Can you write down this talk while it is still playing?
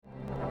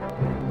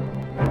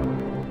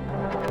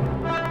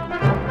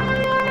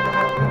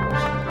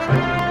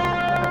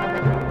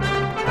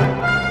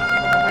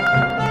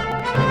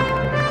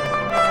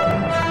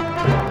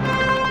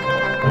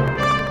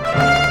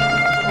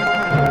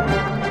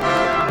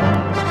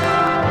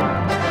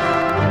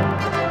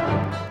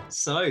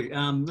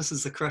This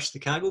is the Crush the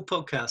Cargill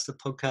podcast, a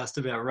podcast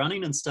about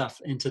running and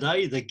stuff. And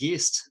today,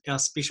 our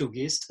special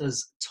guest,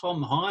 is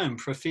Tom Higham,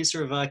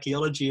 Professor of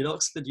Archaeology at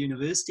Oxford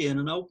University and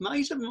an old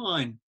mate of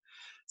mine.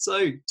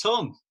 So,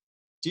 Tom,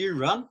 do you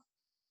run?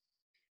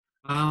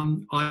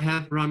 I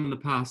have run in the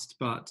past,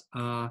 but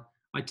I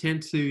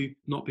tend to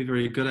not be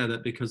very good at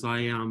it because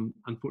I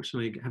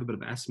unfortunately have a bit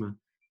of asthma.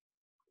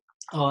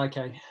 Oh,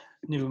 okay.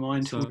 Never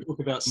mind. So we'll talk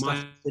about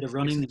stuff instead of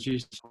running. Is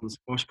used on the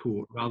squash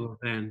court rather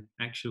than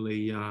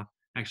actually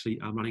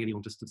running any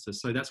long distances.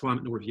 So that's why I'm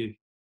at no review.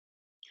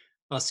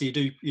 Oh, so you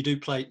do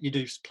play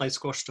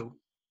squash still?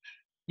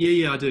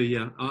 Yeah, I do.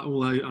 Yeah,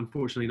 although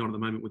unfortunately not at the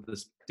moment with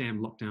this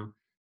damn lockdown.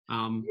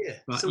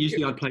 But so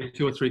usually I'd play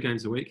 2 or 3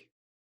 games a week.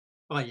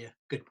 Oh yeah,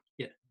 good.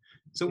 Yeah.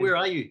 So where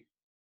are you?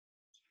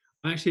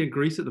 I'm actually in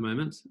Greece at the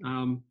moment.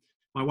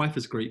 My wife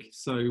is Greek,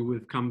 so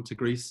we've come to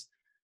Greece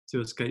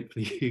to escape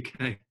the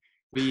UK.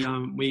 We've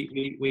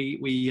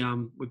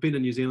been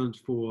in New Zealand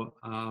for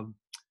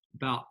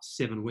about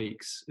 7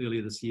 weeks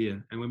earlier this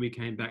year, and when we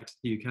came back to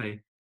the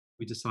UK,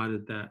 we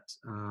decided that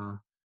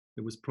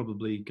it was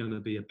probably going to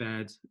be a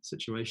bad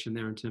situation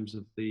there in terms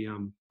of the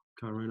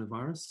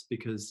coronavirus,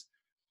 because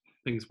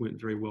things weren't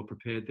very well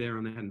prepared there,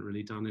 and they hadn't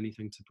really done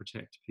anything to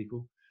protect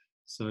people.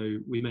 So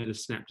we made a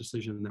snap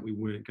decision that we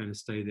weren't going to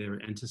stay there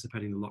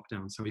anticipating the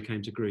lockdown. So we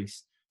came to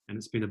Greece, and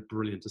it's been a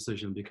brilliant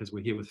decision because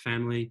we're here with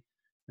family,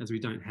 as we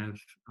don't have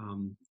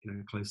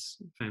close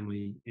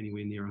family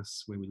anywhere near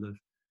us where we live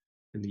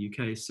in the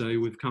UK. So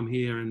we've come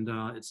here, and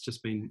it's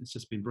just been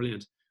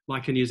brilliant.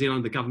 Like in New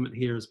Zealand, the government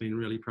here has been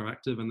really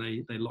proactive, and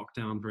they locked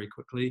down very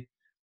quickly.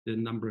 The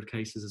number of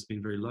cases has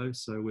been very low,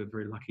 so we're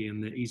very lucky,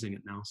 and they're easing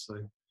it now.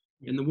 So,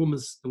 and the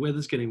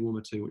weather's getting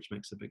warmer too, which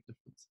makes a big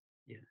difference.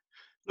 Yeah,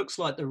 looks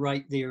like the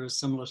rate there is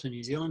similar to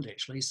New Zealand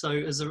actually.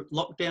 So, has the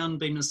lockdown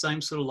been the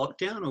same sort of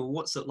lockdown, or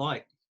what's it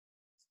like?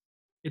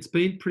 It's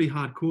been pretty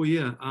hardcore,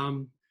 yeah.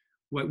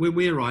 When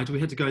we arrived, we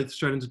had to go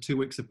straight into 2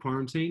 weeks of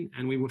quarantine,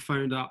 and we were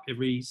phoned up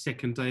every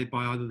second day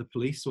by either the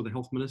police or the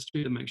health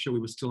ministry to make sure we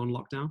were still on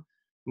lockdown.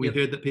 We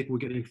heard that people were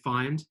getting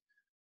fined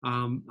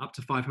up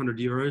to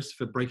 €500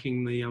 for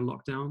breaking the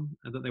lockdown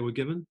that they were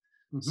given.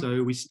 Mm-hmm.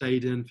 So we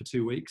stayed in for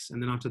 2 weeks,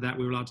 and then after that,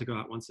 we were allowed to go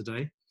out once a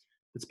day.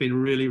 It's been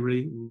really,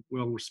 really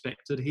well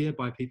respected here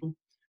by people.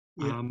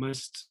 Yeah.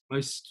 Most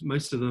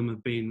of them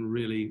have been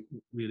really,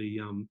 really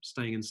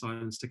staying inside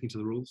and sticking to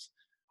the rules,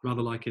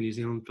 rather like in New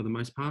Zealand for the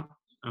most part.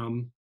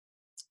 And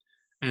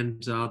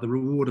the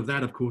reward of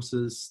that, of course,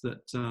 is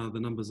that the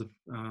numbers of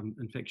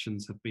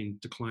infections have been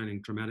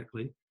declining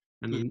dramatically,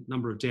 and the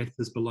number of deaths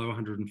is below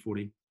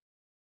 140.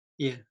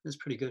 Yeah, that's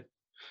pretty good.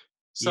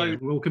 So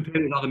we'll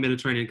compare with other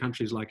Mediterranean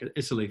countries like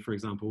Italy, for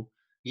example,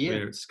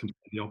 where it's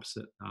completely the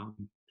opposite.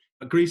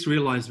 But Greece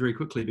realized very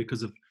quickly,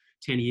 because of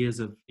 10 years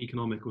of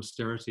economic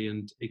austerity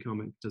and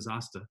economic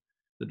disaster,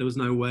 that there was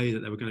no way that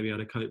they were going to be able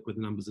to cope with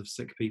the numbers of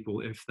sick people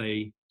if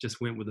they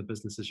just went with a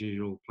business as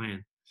usual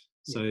plan.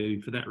 So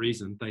for that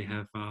reason, they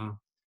have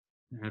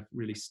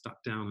really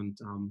stuck down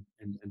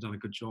and done a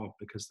good job,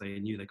 because they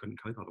knew they couldn't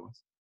cope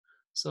otherwise.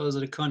 So is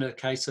it a kind of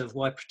case of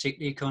why protect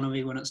the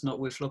economy when it's not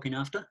worth looking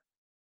after?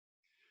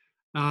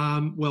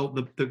 Well,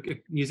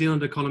 the New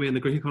Zealand economy and the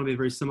Greek economy are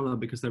very similar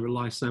because they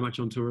rely so much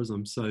on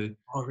tourism. So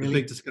the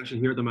big discussion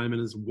here at the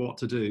moment is what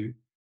to do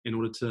in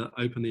order to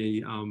open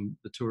the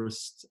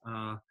tourist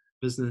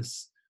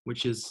business,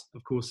 which is,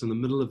 of course, in the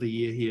middle of the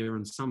year here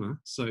in summer.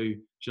 So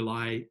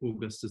July,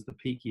 August is the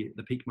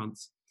peak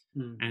months.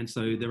 And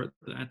so they're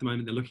at the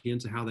moment, they're looking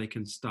into how they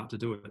can start to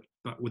do it,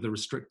 but with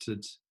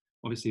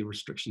obviously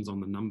restrictions on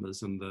the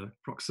numbers and the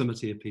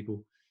proximity of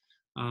people.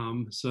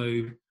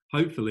 So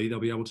hopefully they'll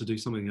be able to do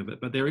something of it,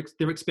 but they're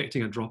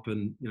expecting a drop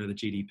in the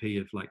GDP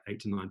of like 8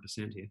 to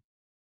 9% here.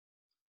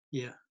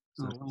 Yeah,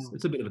 so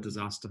it's a bit of a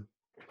disaster.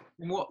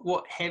 And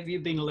what have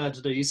you been allowed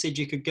to do? You said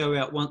you could go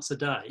out once a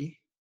day.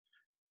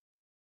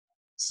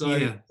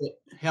 So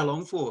how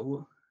long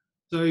for?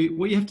 So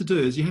what you have to do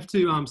is you have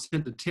to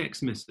send a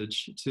text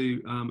message to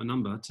a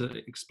number to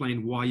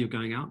explain why you're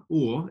going out,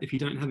 or if you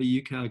don't have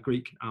a UK or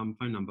Greek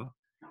phone number,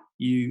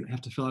 you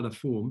have to fill out a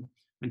form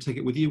and take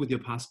it with you with your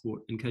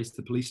passport in case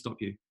the police stop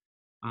you.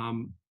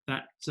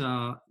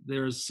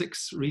 There are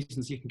 6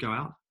 reasons you can go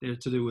out. They're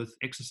to do with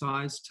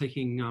exercise,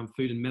 taking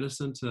food and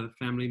medicine to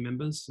family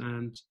members,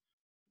 and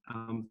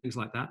things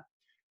like that.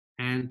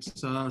 And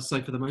so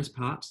for the most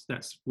part,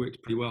 that's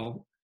worked pretty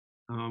well.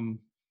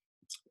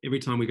 Every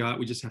time we go out,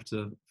 we just have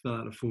to fill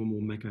out a form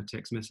or make a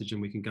text message,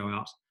 and we can go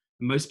out.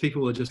 And most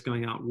people are just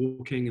going out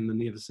walking in the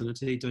near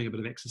vicinity, doing a bit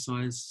of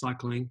exercise,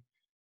 cycling.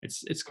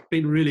 It's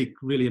been really,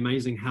 really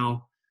amazing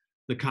how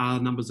the car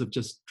numbers have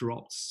just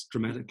dropped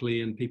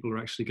dramatically, and people are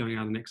actually going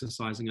out and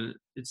exercising. And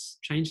it's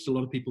changed a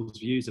lot of people's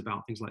views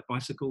about things like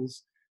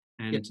bicycles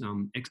and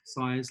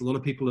exercise. A lot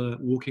of people are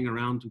walking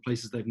around in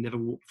places they've never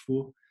walked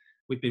before.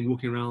 We've been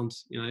walking around,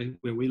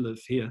 where we live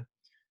here.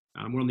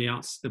 We're on the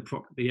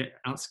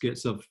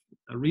outskirts of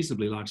a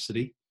reasonably large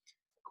city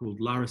called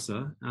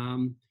Larissa,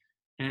 and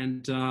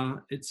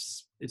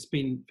it's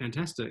been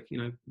fantastic.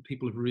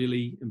 People have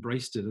really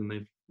embraced it, and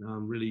they've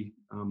really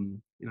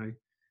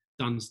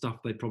done stuff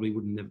they probably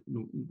wouldn't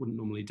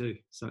normally do.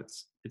 So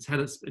it's had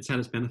its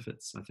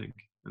benefits, I think,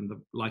 and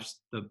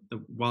the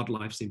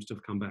wildlife seems to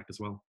have come back as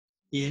well.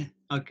 Yeah.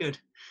 Oh, good.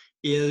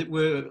 Yeah,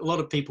 a lot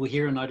of people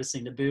here are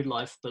noticing the bird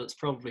life, but it's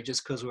probably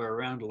just because we're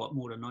around a lot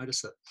more to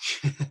notice it.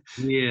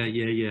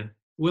 Yeah.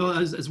 Well,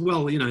 as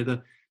well,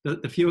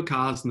 the fewer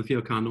cars and the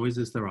fewer car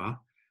noises there are,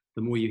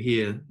 the more you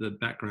hear the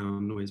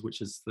background noise,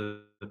 which is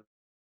the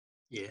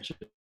Yeah.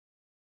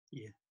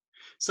 Yeah.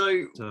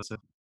 So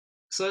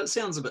so it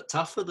sounds a bit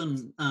tougher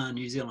than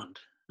New Zealand.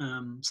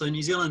 So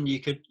New Zealand, you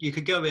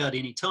could go out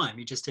any time.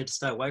 You just had to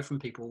stay away from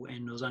people,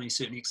 and there was only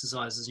certain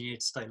exercises, and you had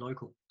to stay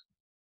local.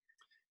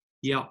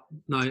 yeah,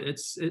 no,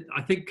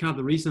 I think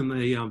the reason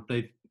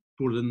they've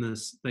brought in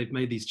they've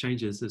made these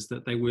changes is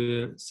that they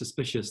were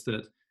suspicious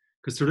that,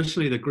 because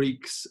traditionally the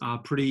Greeks are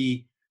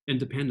pretty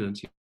independent.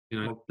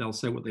 They'll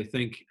say what they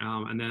think,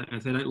 and then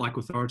if they don't like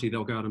authority,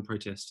 they'll go out and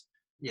protest.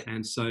 Yeah.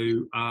 And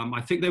so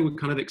I think they were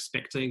kind of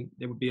expecting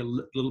there would be a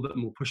little bit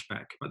more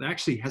pushback, but there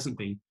actually hasn't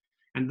been.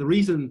 And the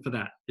reason for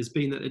that has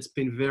been that it's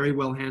been very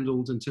well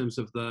handled in terms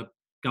of the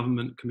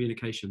government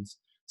communications.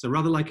 So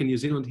rather like in New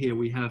Zealand here,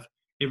 we have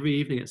every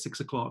evening at 6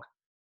 o'clock,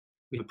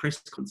 we have a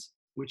press conference,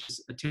 which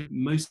is attended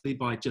mostly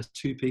by just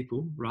 2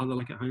 people, rather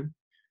like at home.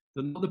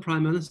 Not the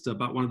Prime Minister,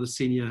 but one of the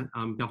senior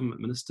government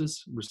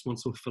ministers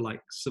responsible for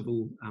like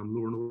civil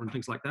law and order and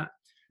things like that,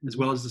 as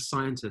well as the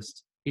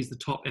scientist. He's the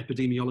top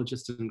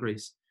epidemiologist in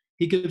Greece.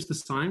 He gives the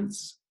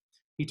science.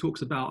 He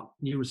talks about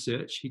new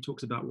research. He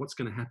talks about what's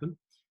going to happen.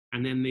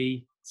 And then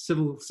the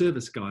civil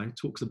service guy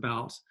talks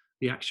about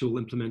the actual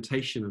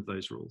implementation of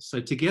those rules.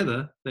 So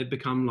together, they've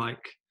become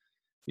like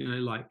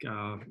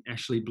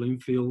Ashley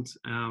Bloomfield.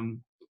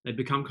 They've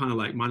become kind of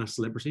like minor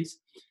celebrities.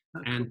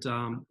 And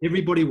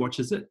everybody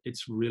watches it.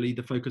 It's really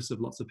the focus of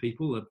lots of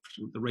people.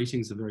 The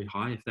ratings are very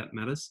high, if that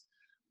matters.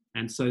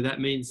 And so that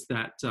means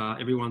that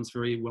everyone's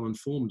very well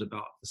informed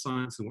about the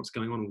science and what's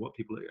going on and what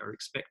people are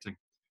expecting.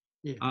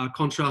 Yeah.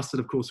 Contrasted,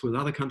 of course, with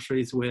other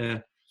countries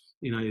where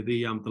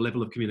the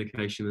level of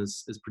communication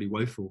is pretty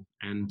woeful,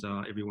 and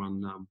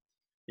everyone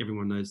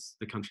knows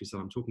the countries that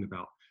I'm talking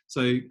about.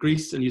 So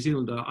Greece and New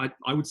Zealand are,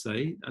 I would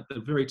say, at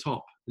the very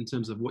top in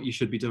terms of what you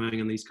should be doing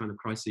in these kind of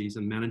crises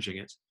and managing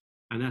it.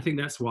 And I think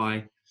that's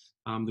why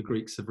the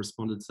Greeks have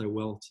responded so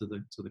well to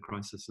the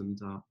crisis, and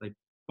they,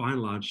 by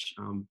and large,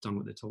 done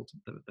what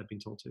they've been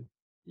told to.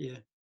 Yeah.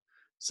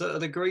 So are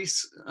the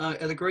Greeks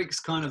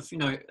kind of,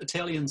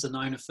 Italians are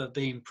known for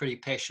being pretty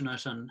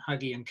passionate and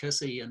huggy and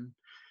kissy and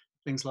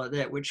things like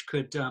that, which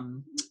could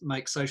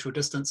make social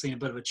distancing a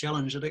bit of a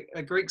challenge.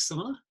 Are Greeks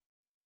similar?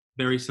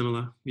 Very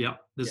similar. Yeah.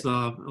 There's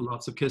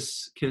lots of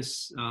kiss,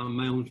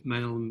 male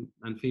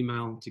and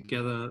female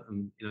together,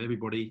 and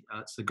everybody.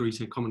 It's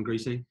the common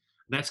greeting.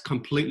 That's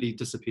completely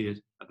disappeared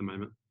at the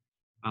moment.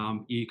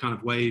 You kind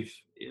of wave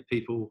at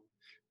people.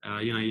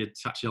 You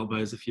touch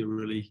elbows if you're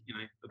really,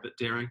 a bit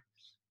daring.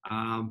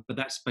 But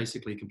that's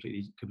basically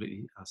completely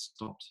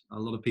stopped. A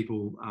lot of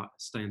people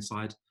stay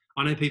inside.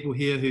 I know people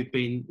here who've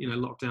been,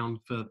 locked down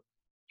for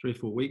 3 or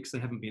 4 weeks. They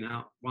haven't been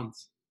out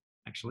once,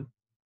 actually.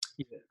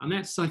 Yeah. And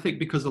that's, I think,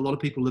 because a lot of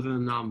people live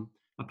in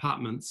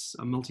apartments,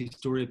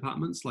 multi-story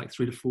apartments, like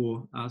 3 to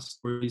 4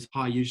 stories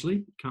high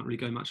usually. Can't really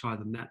go much higher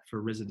than that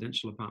for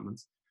residential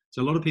apartments.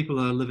 So a lot of people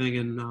are living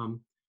in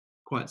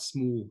quite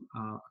small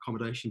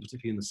accommodation,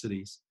 particularly in the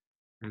cities.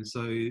 And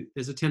so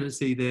there's a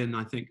tendency then,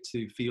 I think,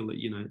 to feel that,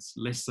 it's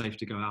less safe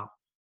to go out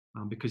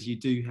because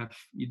you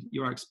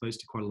are exposed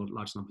to quite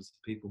large numbers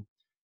of people.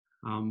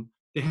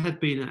 There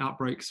have been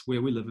outbreaks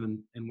where we live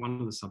in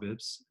one of the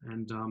suburbs,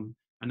 and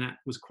that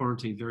was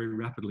quarantined very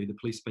rapidly. The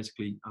police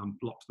basically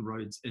blocked the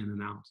roads in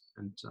and out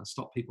and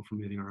stopped people from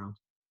moving around.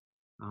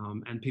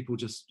 And people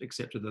just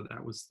accepted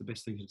that was the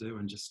best thing to do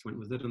and just went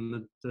with it.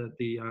 And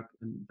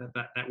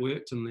that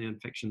worked, and the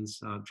infections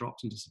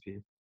dropped and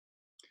disappeared.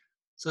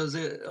 So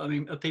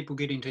are people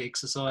getting to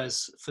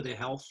exercise for their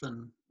health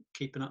and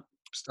keeping up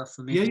stuff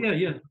for me?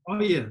 Yeah. Oh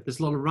yeah.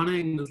 There's a lot of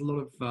running. There's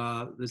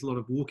a lot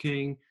of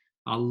walking,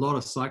 a lot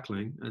of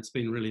cycling. It's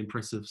been really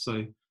impressive.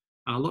 So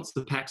lots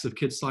of packs of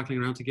kids cycling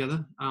around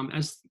together.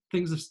 As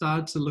things have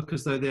started to look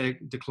as though they're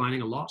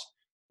declining a lot,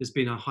 there's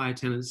been a higher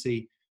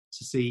tendency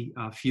to see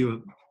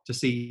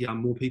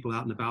more people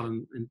out and about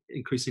in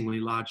increasingly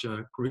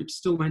larger groups,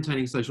 still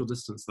maintaining social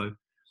distance though.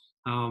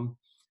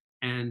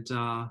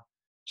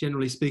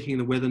 Generally speaking,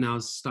 the weather now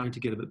is starting to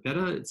get a bit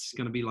better. It's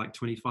going to be like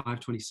 25,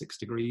 26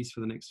 degrees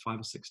for the next 5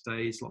 or 6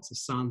 days, lots of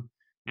sun,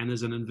 and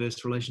there's an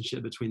inverse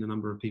relationship between the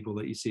number of people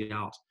that you see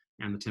out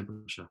and the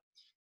temperature.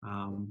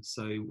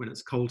 So when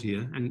it's cold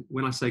here, and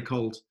when I say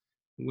cold,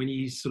 when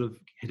you sort of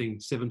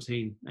hitting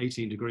 17,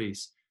 18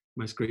 degrees,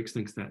 most Greeks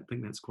think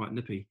that's quite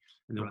nippy,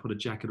 and they'll put a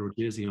jacket or a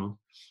jersey on.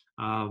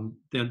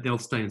 They'll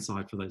stay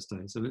inside for those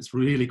days, and it's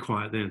really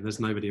quiet then. There's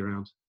nobody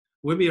around.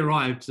 When we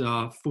arrived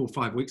 4 or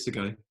 5 weeks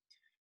ago,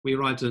 we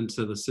arrived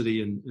into the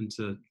city,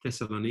 into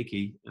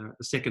Thessaloniki,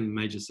 the second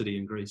major city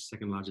in Greece,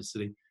 second largest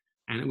city,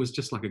 and it was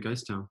just like a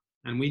ghost town.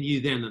 And we knew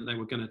then that they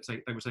were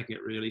taking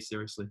it really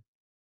seriously.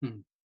 Oh,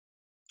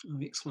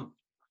 excellent.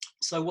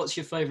 So what's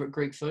your favourite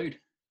Greek food?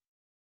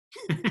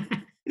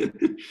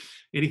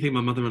 Anything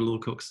my mother-in-law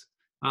cooks.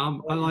 I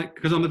like,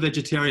 because I'm a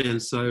vegetarian,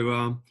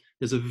 so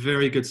there's a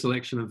very good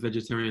selection of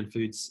vegetarian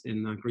foods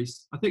in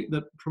Greece. I think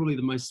that probably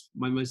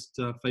my most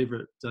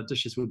favorite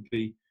dishes would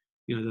be,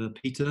 the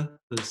pita,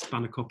 the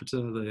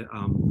spanakopita,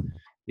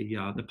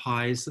 the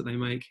pies that they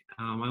make.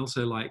 I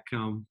also like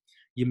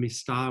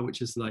yemistar,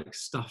 which is like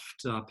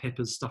stuffed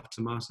peppers, stuffed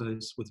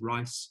tomatoes with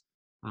rice.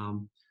 A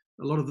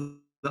lot of the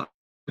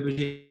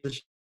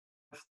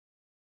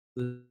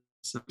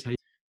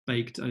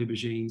baked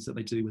aubergines that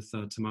they do with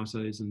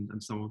tomatoes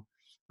and so on.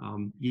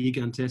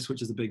 Gigantes,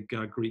 which is a big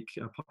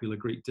popular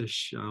Greek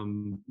dish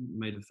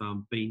made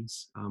of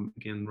beans,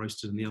 again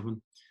roasted in the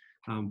oven,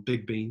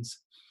 big beans.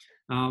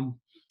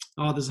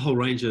 There's a whole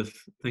range of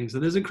things,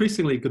 and there's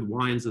increasingly good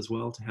wines as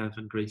well to have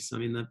in Greece. I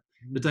mean,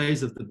 the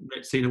days of the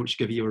Retsina, which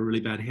give you a really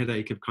bad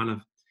headache,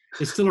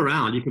 they're still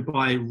around. You can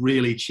buy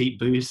really cheap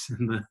booze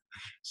in the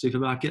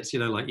supermarkets.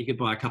 Like you could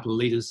buy a couple of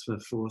liters for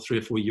 3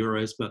 or 4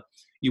 euros, but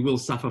you will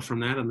suffer from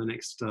that in the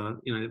next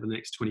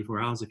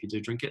 24 hours if you do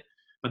drink it.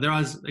 But there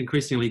are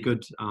increasingly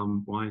good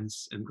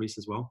wines in Greece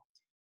as well.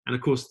 And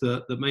of course,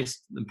 the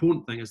most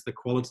important thing is the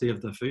quality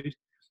of the food.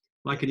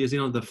 Like in New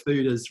Zealand, the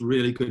food is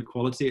really good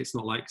quality. It's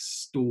not like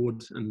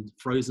stored and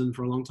frozen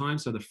for a long time.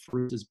 So the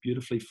fruit is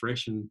beautifully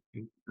fresh and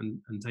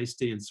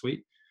tasty and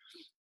sweet.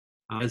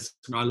 As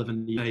I live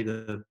in the UK,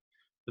 the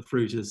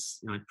fruit is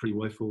pretty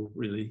woeful,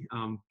 really,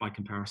 by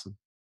comparison.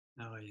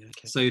 Oh, yeah,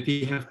 okay. So if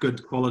you have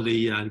good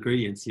quality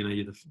ingredients,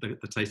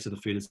 the taste of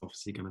the food is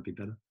obviously going to be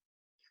better.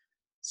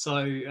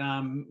 So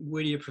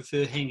where do you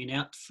prefer hanging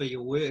out for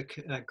your work,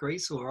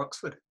 Greece or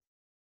Oxford?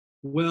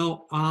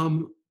 Well,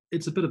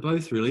 it's a bit of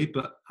both, really.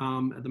 But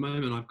at the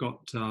moment, I've got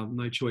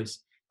no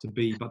choice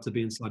but to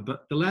be inside.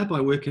 But the lab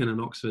I work in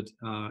Oxford,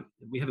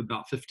 we have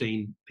about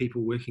 15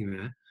 people working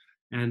there.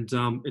 And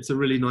it's a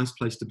really nice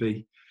place to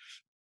be.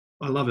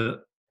 I love it.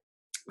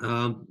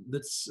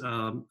 That's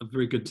a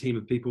very good team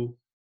of people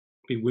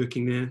been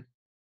working there.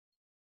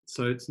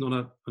 So it's not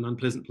an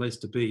unpleasant place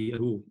to be at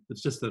all.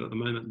 It's just that at the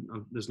moment,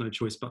 there's no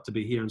choice but to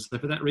be here. And so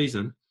for that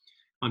reason,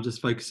 I'm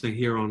just focusing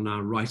here on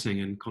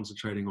writing and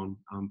concentrating on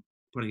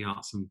putting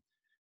out some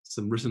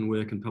written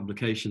work and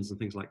publications and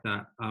things like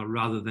that,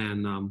 rather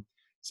than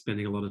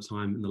spending a lot of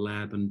time in the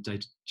lab and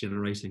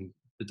generating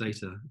the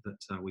data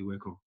that we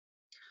work on.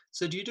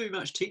 So do you do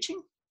much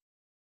teaching?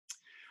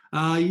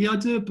 Yeah, I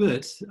do a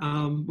bit.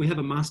 We have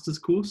a master's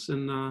course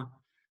in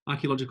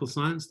archaeological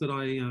science that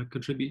I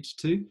contribute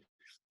to.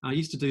 I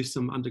used to do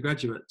some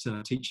undergraduate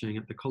teaching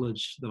at the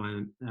college that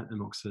I'm at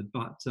in Oxford,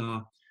 but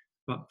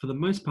for the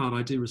most part,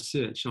 I do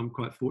research. I'm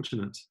quite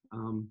fortunate.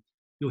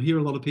 You'll hear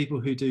a lot of people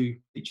who do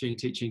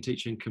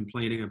teaching,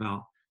 complaining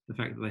about the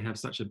fact that they have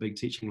such a big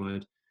teaching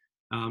load.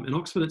 In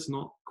Oxford, it's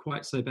not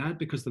quite so bad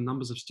because the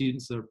numbers of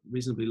students are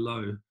reasonably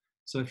low.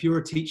 So if you're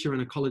a teacher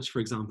in a college, for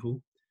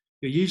example,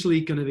 you're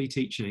usually going to be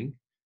teaching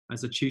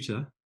as a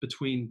tutor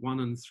between 1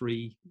 and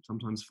 3,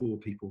 sometimes 4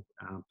 people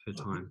per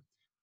time.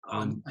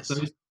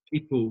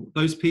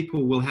 Those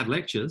people will have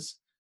lectures,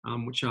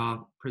 which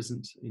are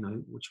present,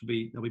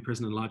 they'll be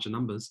present in larger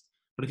numbers.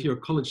 But if you're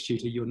a college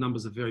tutor, your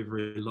numbers are very,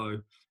 very low.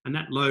 And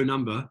that low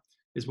number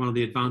is one of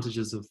the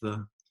advantages of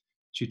the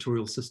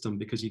tutorial system,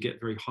 because you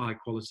get very high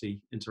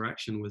quality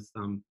interaction with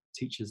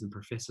teachers and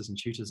professors and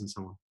tutors and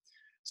so on.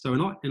 So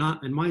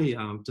in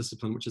my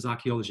discipline, which is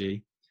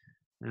archaeology,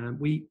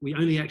 we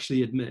only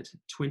actually admit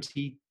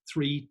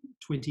 23,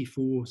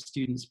 24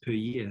 students per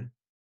year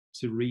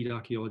to read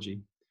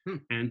archaeology.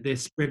 And they're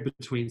spread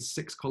between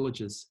 6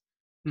 colleges.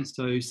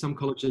 So some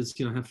colleges,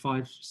 have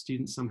 5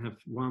 students, some have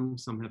 1,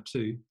 some have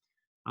 2.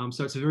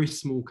 So it's a very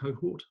small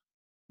cohort.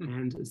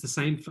 And it's the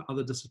same for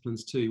other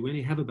disciplines too. We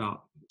only have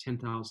about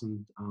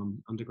 10,000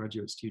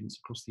 undergraduate students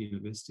across the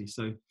university.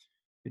 So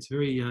it's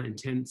very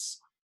intense,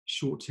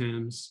 short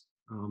terms,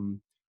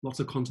 lots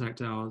of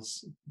contact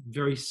hours,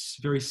 very,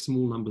 very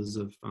small numbers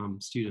of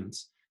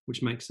students,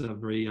 which makes a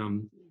very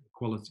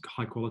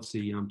high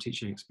quality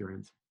teaching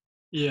experience.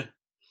 Yeah.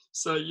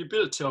 So you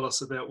better tell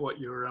us about what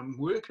your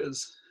work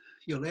is,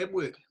 your lab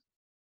work.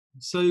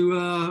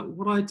 So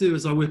what I do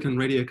is I work in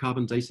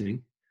radiocarbon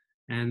dating,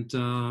 and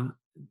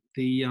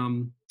the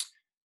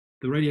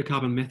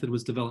radiocarbon method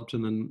was developed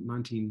in the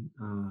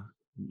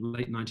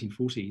late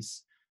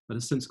 1940s, but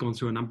has since gone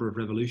through a number of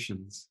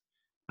revolutions.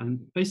 And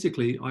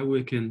basically, I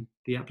work in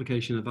the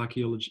application of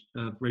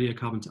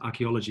radiocarbon to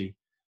archaeology.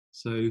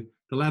 So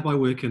the lab I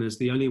work in is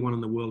the only one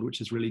in the world which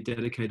is really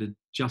dedicated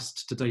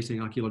just to dating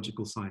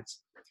archaeological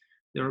sites.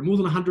 There are more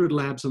than 100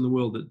 labs in the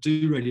world that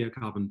do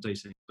radiocarbon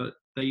dating, but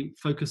they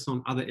focus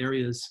on other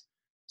areas.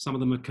 Some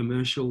of them are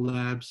commercial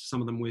labs, some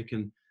of them work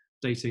in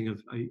dating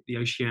of the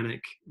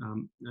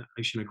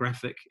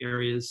oceanographic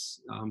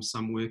areas,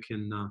 some work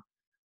in the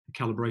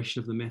calibration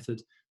of the method.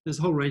 There's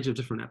a whole range of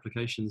different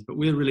applications, but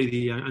we're really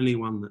the only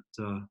one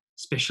that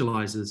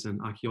specializes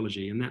in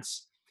archaeology, and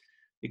that's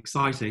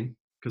exciting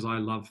because I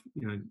love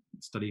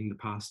studying the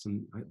past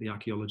and the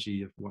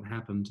archaeology of what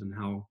happened and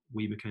how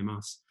we became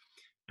us.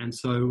 And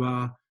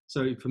so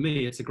for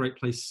me, it's a great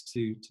place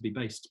to be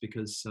based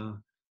because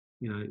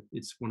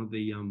it's one of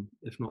the,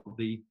 if not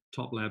the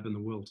top lab in the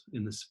world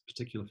in this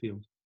particular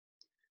field.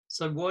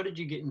 So why did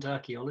you get into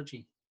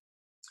archaeology?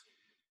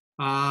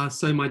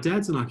 So my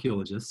dad's an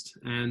archaeologist,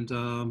 and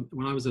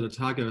when I was at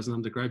Otago as an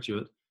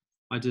undergraduate,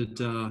 I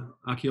did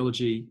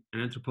archaeology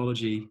and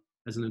anthropology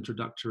as an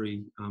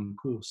introductory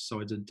course.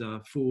 So I did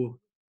 4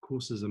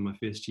 courses in my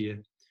first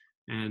year,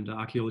 and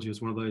archaeology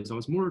was one of those. I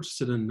was more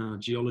interested in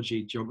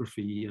geology,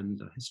 geography,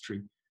 and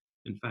history,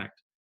 in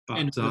fact. But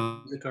And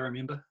music, I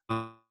remember.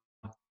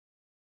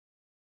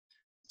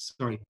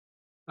 Sorry.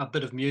 A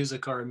bit of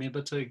music, I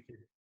remember too.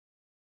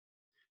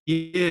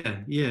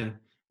 Yeah.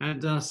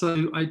 And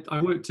so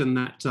I worked in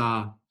that.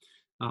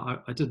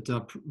 I did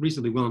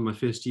reasonably well in my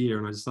first year,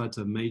 and I decided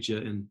to major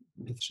in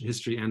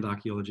history and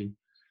archaeology.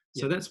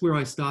 So that's where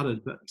I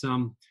started. But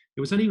it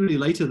was only really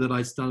later that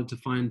I started to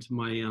find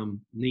my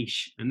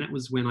niche, and that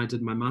was when I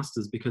did my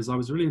master's, because I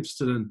was really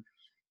interested in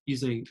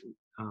using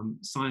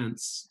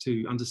science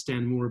to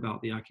understand more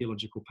about the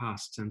archaeological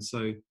past. And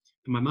so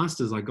for my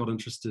master's, I got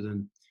interested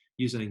in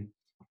using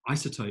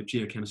isotope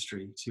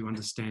geochemistry to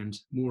understand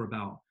more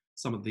about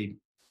some of the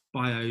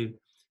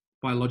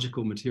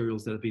biological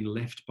materials that have been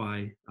left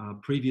by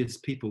previous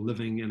people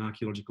living in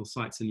archaeological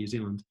sites in New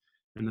Zealand,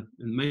 and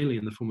mainly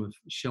in the form of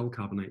shell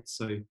carbonates.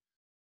 So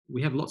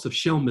we have lots of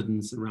shell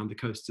middens around the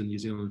coast in New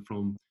Zealand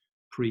from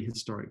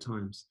prehistoric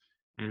times.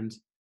 And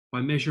by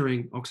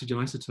measuring oxygen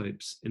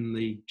isotopes in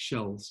the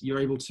shells,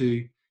 you're able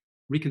to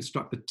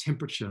reconstruct the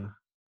temperature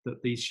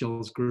that these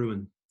shells grew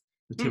in,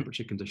 the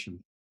temperature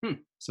condition.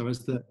 So as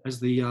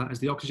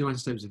the oxygen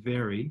isotopes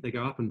vary, they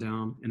go up and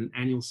down in an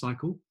annual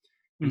cycle.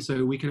 And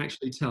so we can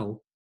actually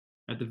tell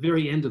at the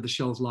very end of the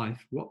shell's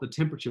life what the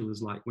temperature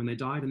was like when they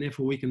died, and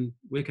therefore we can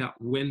work out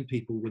when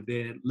people were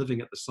there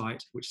living at the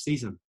site, which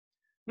season.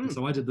 And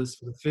so I did this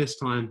for the first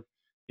time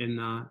in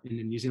a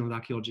New Zealand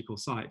archaeological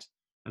site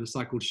at a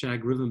site called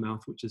Shag River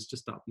Mouth, which is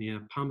just up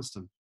near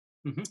Palmerston.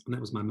 And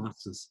that was my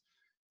master's.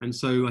 And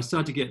so I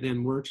started to get then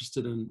more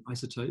interested in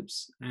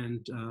isotopes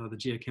and the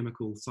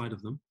geochemical side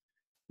of them.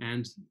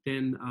 And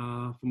then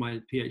for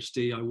my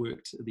PhD, I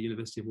worked at the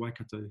University of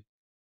Waikato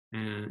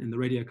in the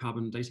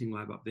radiocarbon dating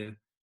lab up there.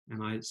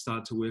 And I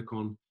started to work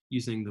on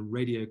using the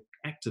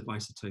radioactive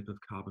isotope of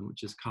carbon,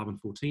 which is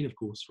carbon-14, of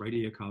course,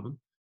 radiocarbon,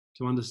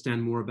 to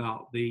understand more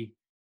about the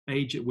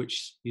age at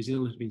which New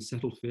Zealand has been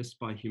settled first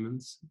by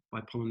humans,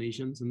 by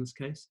Polynesians in this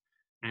case,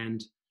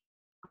 and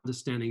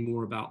understanding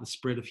more about the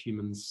spread of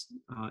humans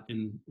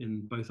in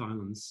both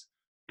islands,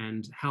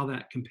 and how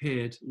that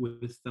compared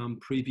with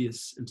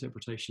previous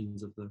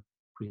interpretations of the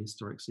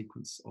prehistoric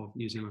sequence of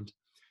New Zealand.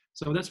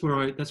 So that's what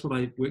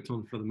I worked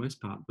on for the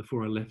most part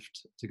before I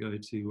left to go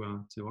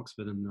to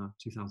Oxford in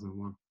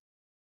 2001.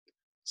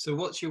 So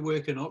what's your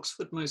work in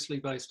Oxford mostly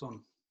based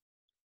on?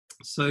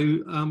 So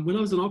when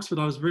I was in Oxford,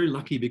 I was very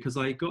lucky because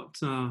I got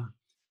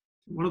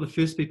one of the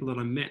first people that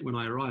I met when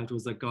I arrived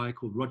was a guy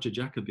called Roger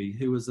Jacoby,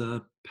 who was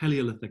a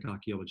Paleolithic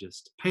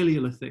archaeologist.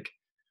 Paleolithic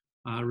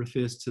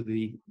refers to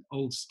the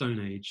Old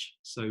Stone Age.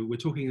 So we're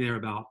talking there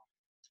about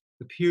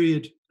the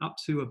period up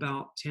to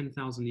about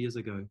 10,000 years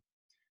ago,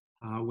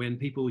 when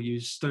people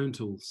used stone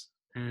tools.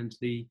 And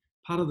the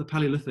part of the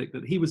Paleolithic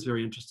that he was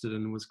very interested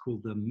in was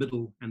called the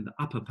Middle and the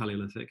Upper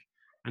Paleolithic.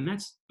 And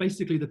that's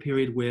basically the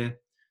period where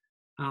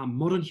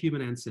modern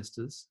human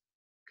ancestors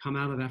come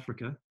out of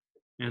Africa,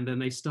 and then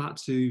they start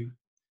to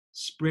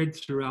spread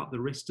throughout the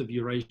rest of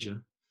Eurasia.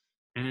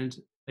 And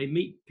they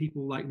meet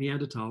people like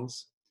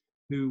Neanderthals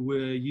who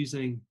were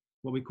using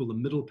what we call the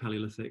Middle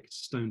Paleolithic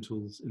stone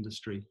tools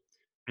industry.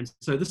 And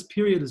so this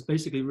period is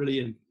basically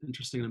really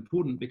interesting and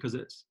important because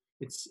it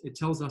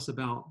tells us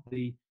about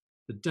the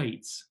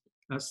dates.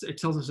 It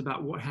tells us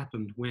about what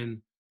happened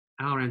when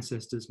our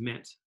ancestors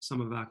met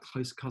some of our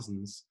close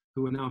cousins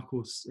who are now, of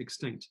course,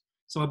 extinct.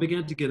 So I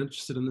began to get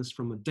interested in this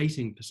from a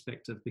dating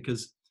perspective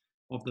because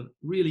of the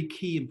really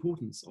key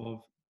importance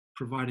of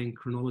providing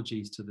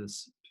chronologies to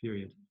this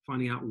period,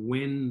 finding out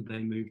when they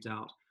moved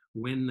out,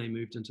 when they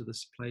moved into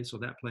this place or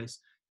that place,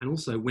 and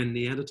also when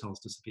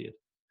Neanderthals disappeared.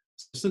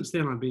 So since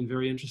then, I've been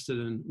very interested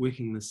in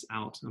working this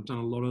out. I've done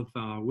a lot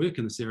of work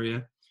in this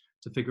area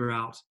to figure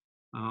out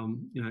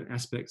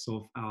aspects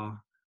of our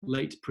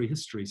late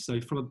prehistory.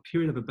 So from a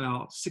period of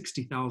about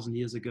 60,000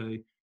 years ago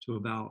to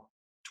about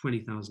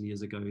 20,000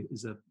 years ago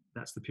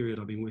that's the period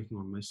I've been working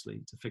on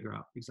mostly to figure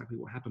out exactly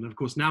what happened. And of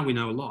course, now we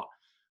know a lot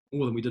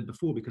more than we did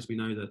before because we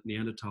know that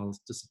Neanderthals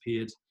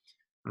disappeared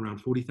around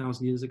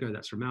 40,000 years ago.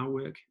 That's from our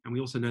work. And we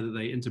also know that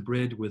they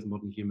interbred with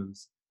modern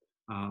humans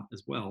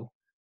as well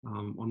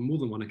on more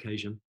than one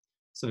occasion.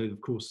 So of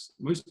course,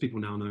 most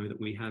people now know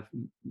that we have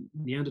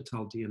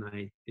Neanderthal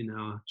DNA in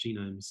our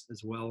genomes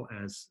as well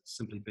as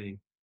simply being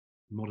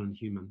modern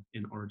human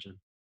in origin.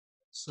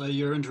 So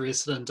you're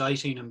interested in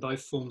dating in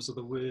both forms of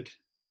the word.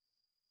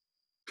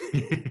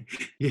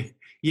 yeah,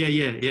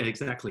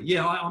 exactly.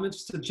 Yeah, I'm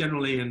interested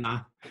generally in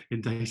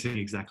dating,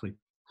 exactly.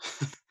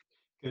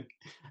 Good.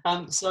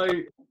 So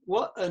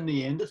what are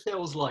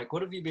Neanderthals like?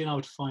 What have you been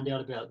able to find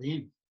out about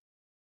them?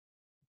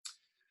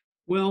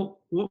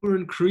 Well, what we're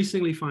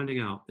increasingly finding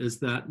out is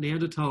that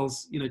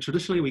Neanderthals,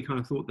 traditionally we kind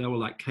of thought they were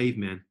like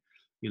cavemen,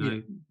 Yeah.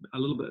 a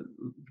little bit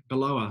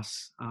below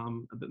us,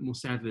 a bit more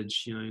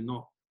savage,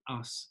 not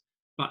us.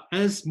 But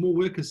as more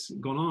work has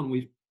gone on,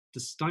 we've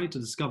just started to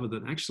discover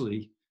that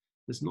actually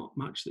there's not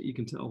much that you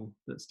can tell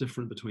that's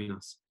different between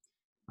us.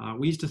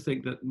 We used to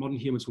think that modern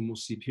humans were more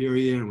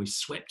superior, and we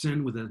swept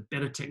in with a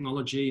better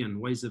technology and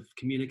ways of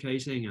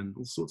communicating and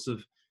all sorts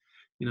of,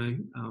 you know,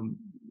 um,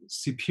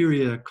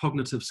 superior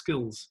cognitive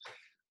skills.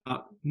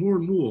 More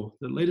and more,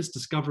 the latest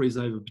discoveries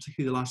over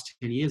particularly the last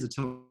 10 years are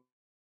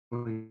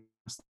telling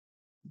us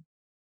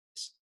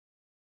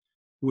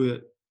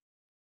we're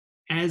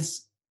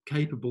as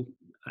capable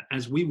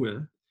as we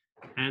were,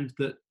 and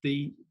that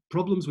the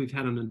problems we've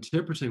had in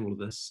interpreting all of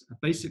this are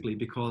basically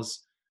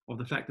because of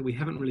the fact that we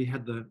haven't really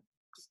had the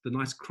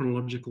nice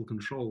chronological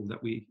control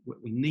that we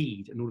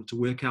need in order to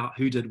work out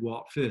who did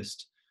what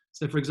first.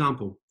 So, for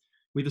example,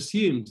 we've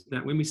assumed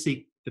that when we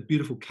see the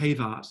beautiful cave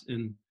art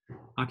in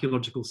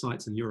archaeological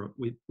sites in Europe,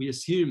 we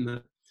assume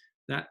that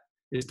that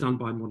is done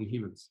by modern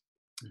humans.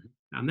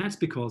 Mm-hmm. And that's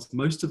because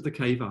most of the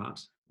cave art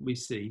we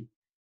see,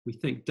 we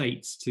think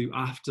dates to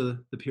after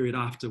the period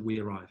after we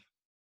arrive.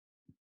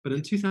 But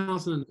in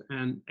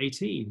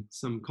 2018,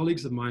 some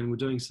colleagues of mine were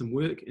doing some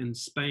work in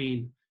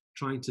Spain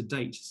trying to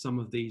date some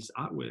of these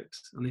artworks,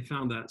 and they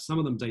found that some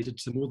of them dated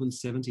to more than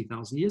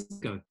 70,000 years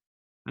ago.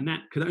 And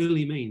that could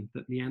only mean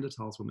that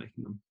Neanderthals were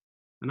making them.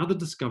 Another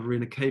discovery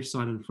in a cave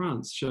site in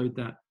France showed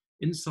that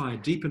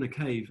inside, deep in a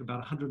cave, about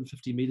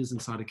 150 meters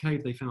inside a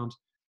cave, they found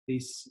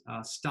these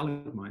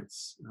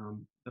stalagmites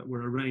that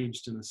were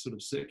arranged in a sort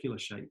of circular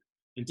shape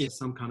into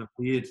some kind of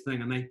weird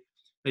thing. And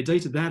they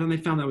dated that, and they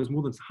found that was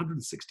more than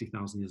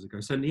 160,000 years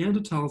ago. So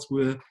Neanderthals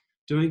were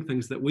doing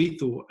things that we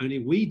thought only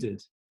we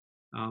did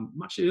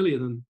much earlier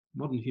than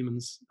modern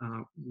humans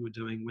were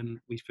doing when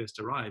we first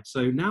arrived.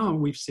 So now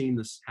we've seen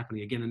this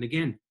happening again and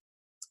again.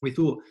 We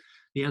thought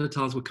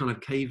Neanderthals were kind of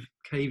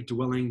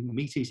cave-dwelling,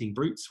 meat-eating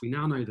brutes. We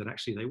now know that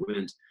actually they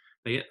weren't.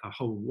 They ate a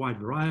whole wide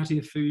variety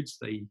of foods.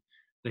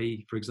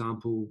 They, for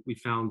example, we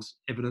found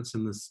evidence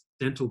in this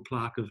dental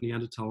plaque of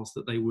Neanderthals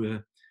that they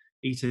were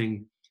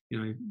eating,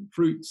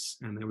 fruits,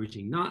 and they were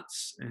eating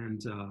nuts,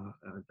 and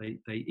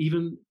they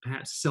even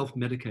perhaps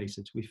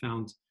self-medicated. We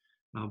found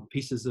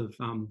pieces of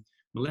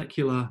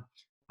molecular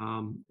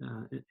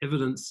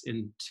evidence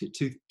in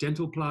tooth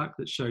dental plaque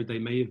that showed they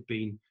may have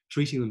been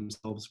treating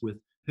themselves with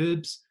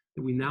herbs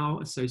that we now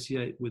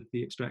associate with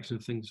the extraction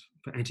of things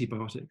for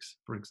antibiotics,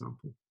 for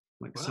example,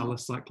 like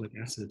salicylic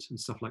acid and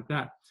stuff like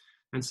that.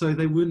 And so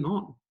they were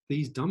not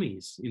these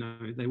dummies,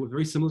 they were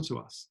very similar to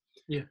us.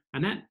 Yeah.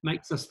 And that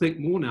makes us think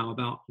more now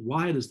about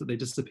why it is that they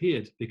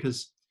disappeared,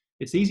 because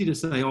it's easy to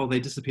say, oh, they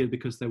disappeared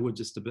because they were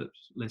just a bit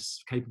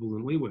less capable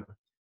than we were.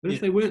 But if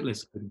they weren't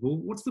less capable,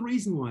 what's the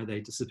reason why they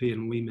disappeared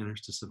and we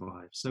managed to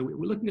survive? So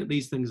we're looking at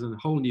these things in a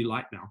whole new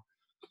light now.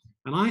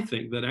 And I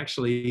think that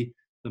actually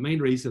the main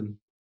reason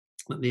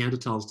that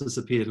Neanderthals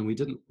disappeared and we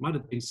didn't might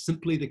have been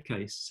simply the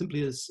case,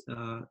 simply as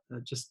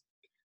just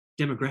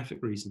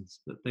demographic reasons,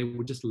 that they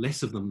were just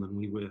less of them than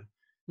we were.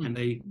 And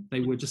they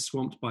were just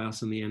swamped by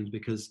us in the end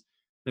because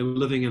they were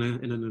living in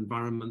an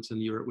environment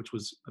in Europe which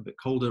was a bit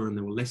colder, and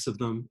there were less of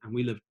them. And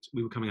we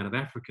were coming out of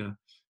Africa,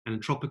 and in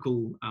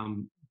tropical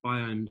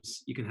biomes,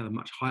 you can have a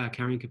much higher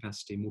carrying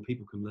capacity, more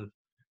people can live.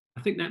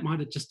 I think that might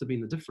have just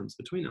been the difference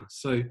between us.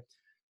 So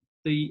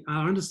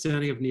our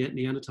understanding of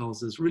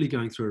Neanderthals is really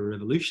going through a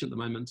revolution at the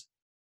moment.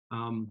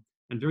 And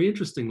very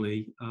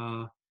interestingly,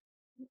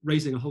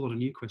 raising a whole lot of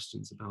new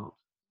questions about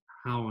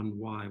how and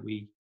why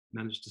we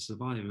managed to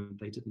survive and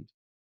they didn't.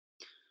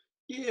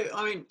 Yeah,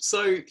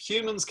 so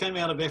humans came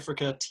out of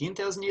Africa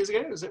 10,000 years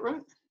ago, is that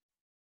right?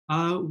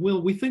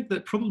 Well, we think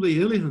that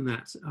probably earlier than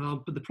that.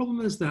 But the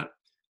problem is that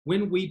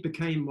when we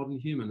became modern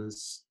human,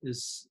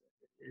 it's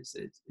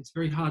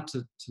very hard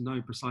to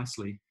know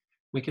precisely.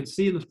 We can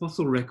see in the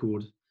fossil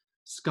record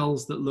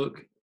skulls that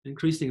look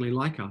increasingly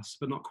like us,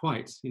 but not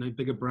quite,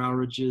 bigger brow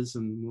ridges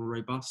and more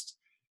robust.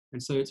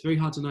 And so it's very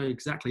hard to know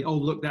exactly, oh,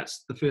 look,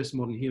 that's the first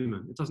modern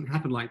human. It doesn't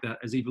happen like that.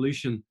 As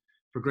evolution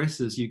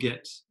progresses, you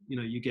get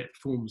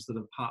forms that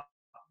are part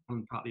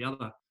one, part the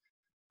other.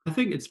 I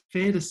think it's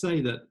fair to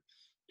say that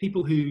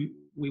people who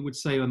we would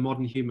say are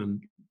modern human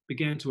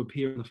began to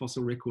appear in the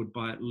fossil record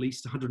by at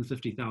least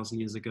 150,000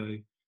 years ago,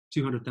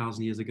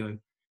 200,000 years ago.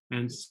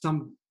 And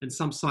in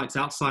some sites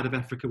outside of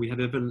Africa, we have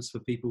evidence for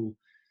people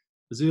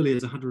as early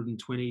as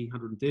 120,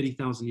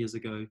 130,000 years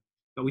ago.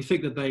 But we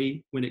think that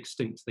they went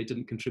extinct. They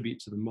didn't contribute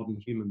to the modern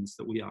humans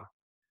that we are.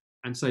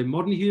 And so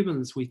modern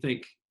humans, we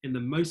think, in the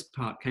most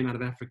part, came out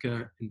of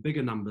Africa in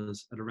bigger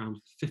numbers at around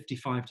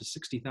 55 to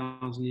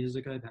 60,000 years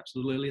ago, perhaps a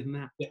little earlier than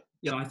that. Yeah.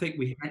 So I think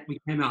we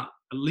came out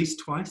at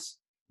least twice.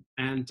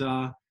 And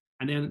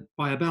then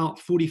by about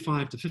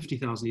 45 to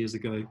 50,000 years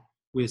ago,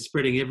 we're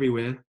spreading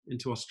everywhere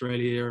into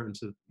Australia,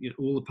 into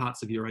all the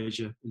parts of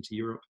Eurasia, into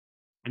Europe.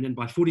 And then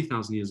by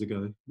 40,000 years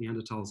ago,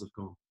 Neanderthals have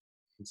gone.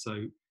 And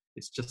so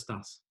it's just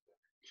us.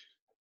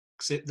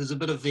 Except there's a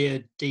bit of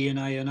their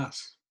DNA in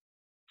us.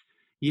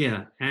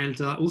 Yeah,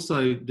 and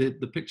also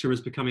the picture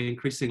is becoming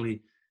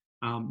increasingly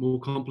more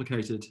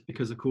complicated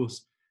because, of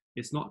course,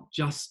 it's not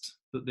just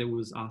that there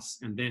was us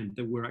and them.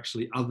 There were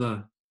actually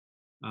other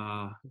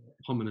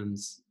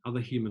hominins, other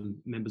human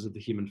members of the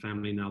human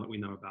family now that we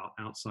know about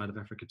outside of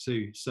Africa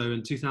too. So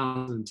in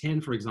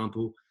 2010, for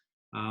example,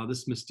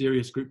 this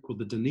mysterious group called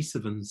the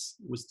Denisovans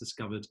was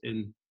discovered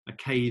in a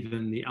cave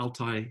in the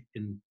Altai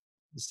in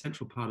the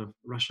central part of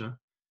Russia.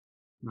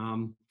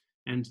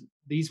 And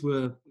these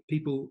were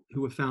people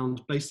who were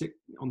found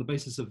on the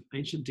basis of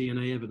ancient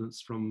DNA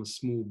evidence from a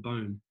small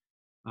bone.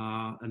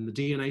 And the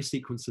DNA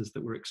sequences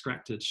that were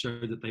extracted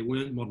showed that they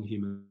weren't modern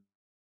humans.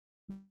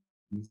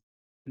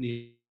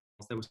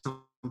 There was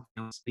something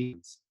else.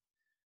 These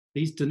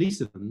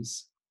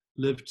Denisovans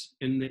lived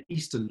in the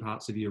eastern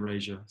parts of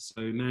Eurasia.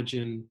 So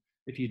imagine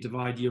if you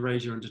divide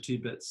Eurasia into two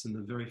bits in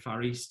the very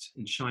far east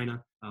in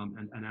China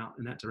and out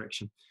in that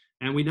direction.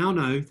 And we now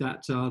know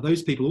that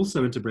those people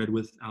also interbred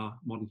with our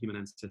modern human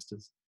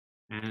ancestors.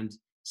 And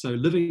so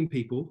living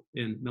people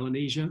in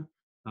Melanesia,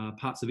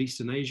 parts of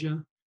Eastern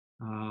Asia,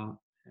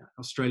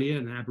 Australia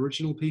and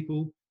Aboriginal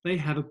people, they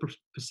have a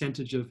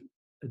percentage of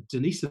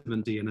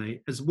Denisovan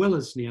DNA as well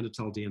as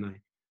Neanderthal DNA.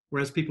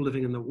 Whereas people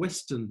living in the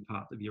western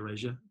part of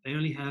Eurasia, they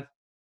only have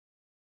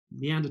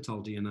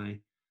Neanderthal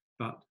DNA.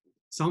 But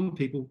some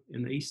people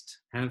in the east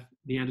have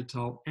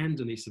Neanderthal and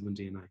Denisovan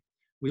DNA.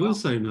 We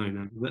also know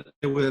now that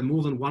there were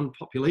more than one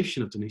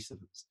population of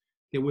Denisovans.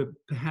 There were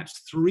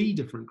perhaps 3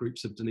 different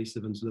groups of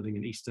Denisovans living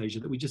in East Asia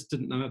that we just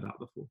didn't know about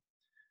before.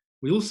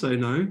 We also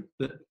know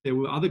that there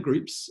were other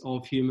groups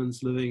of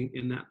humans living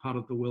in that part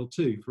of the world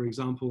too. For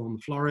example, on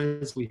the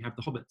Flores, we have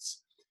the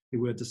hobbits, who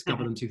were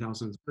discovered in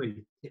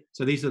 2003.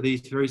 So these are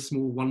these very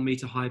small 1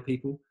 meter high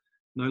people,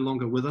 no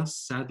longer with us,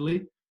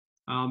 sadly.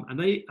 And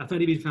they have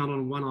only been found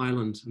on one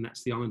island, and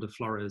that's the island of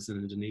Flores in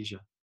Indonesia.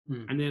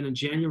 And then in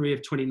January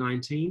of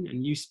 2019, a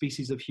new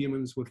species of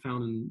humans were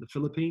found in the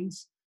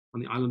Philippines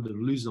on the island of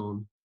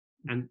Luzon.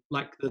 And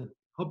like the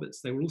hobbits,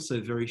 they were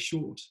also very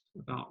short,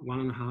 about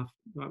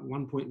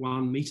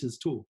 1.1 meters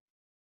tall.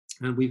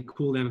 And we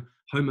call them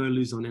Homo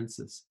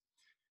luzonensis.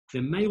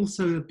 There may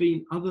also have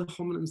been other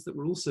hominins that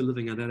were also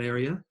living in that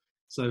area.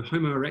 So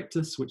Homo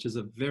erectus, which is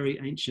a very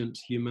ancient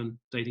human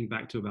dating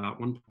back to about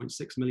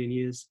 1.6 million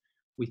years,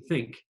 we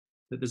think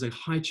that there's a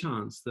high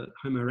chance that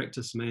Homo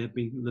erectus may have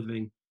been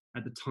living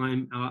at the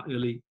time our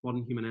early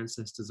modern human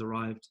ancestors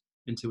arrived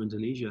into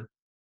Indonesia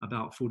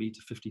about 40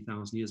 to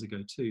 50,000 years ago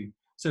too.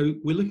 So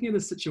we're looking at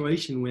a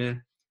situation where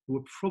there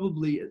were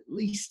probably at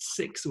least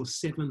 6 or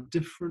 7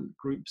 different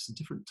groups,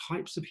 different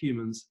types of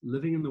humans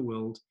living in the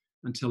world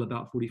until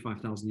about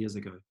 45,000 years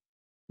ago.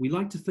 We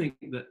like to think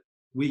that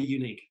we're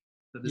unique,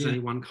 that there's only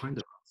one kind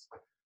of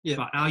us.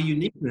 But our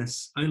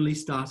uniqueness only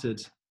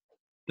started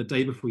the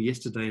day before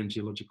yesterday in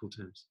geological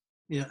terms.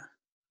 Yeah.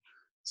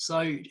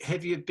 So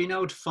have you been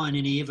able to find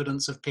any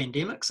evidence of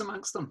pandemics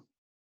amongst them?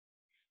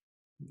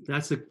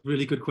 That's a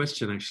really good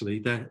question, actually.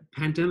 The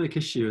pandemic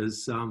issue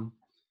is,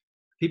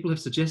 people have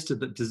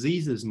suggested that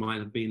diseases might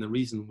have been the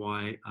reason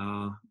why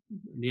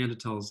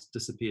Neanderthals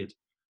disappeared.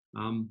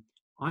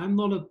 I'm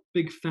not a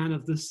big fan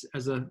of this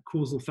as a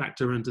causal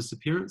factor in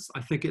disappearance.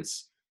 I think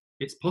it's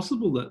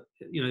possible that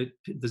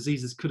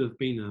diseases could have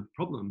been a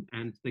problem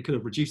and they could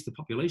have reduced the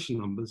population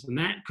numbers, and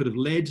that could have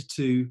led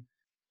to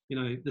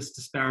this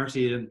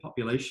disparity in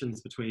populations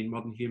between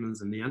modern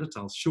humans and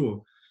Neanderthals.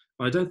 Sure,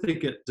 but I don't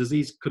think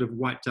disease could have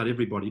wiped out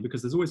everybody,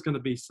 because there's always going to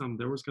be some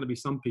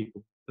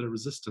people that are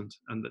resistant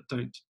and that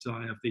don't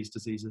die of these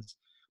diseases.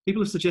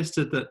 People have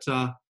suggested that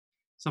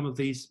some of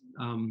these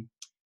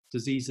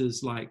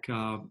diseases, like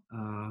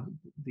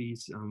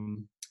these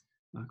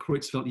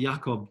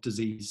Creutzfeldt-Jakob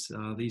disease,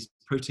 these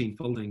protein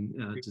folding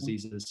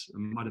diseases,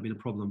 might have been a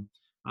problem.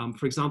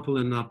 For example,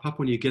 in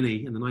Papua New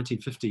Guinea in the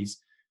 1950s,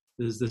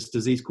 there's this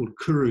disease called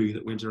kuru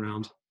that went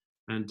around.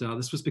 And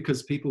this was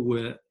because people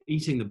were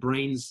eating the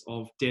brains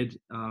of dead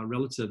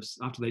relatives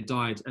after they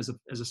died as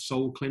a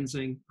soul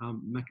cleansing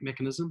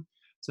mechanism.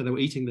 So they were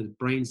eating the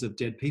brains of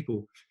dead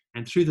people.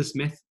 And through this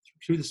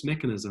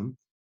mechanism,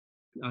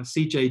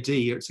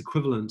 CJD, or its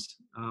equivalent,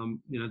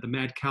 the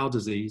mad cow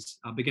disease,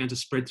 began to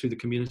spread through the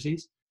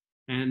communities.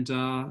 And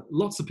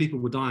lots of people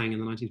were dying in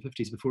the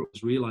 1950s before it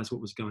was realized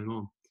what was going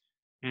on.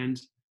 And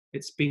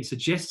it's been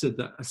suggested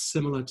that a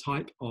similar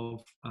type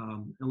of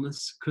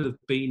illness could have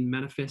been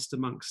manifest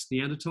amongst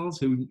Neanderthals,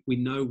 who we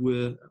know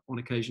were on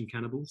occasion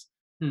cannibals.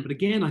 But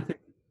again, I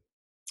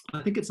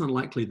think it's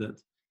unlikely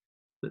that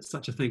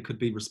such a thing could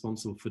be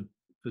responsible for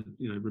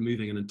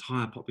removing an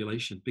entire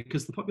population,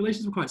 because the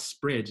populations were quite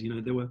spread.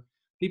 There were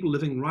people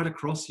living right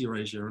across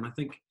Eurasia, and I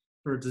think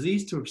for a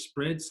disease to have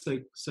spread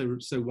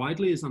so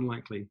widely is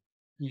unlikely.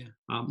 Yeah.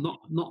 I'm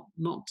not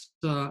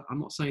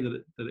saying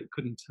that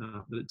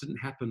it didn't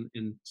happen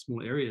in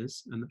small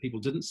areas and that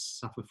people didn't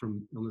suffer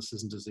from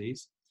illnesses and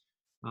disease,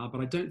 but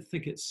I don't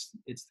think it's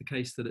the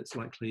case that it's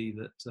likely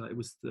that it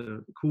was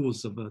the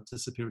cause of a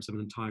disappearance of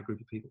an entire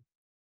group of people.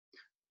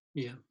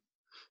 Yeah.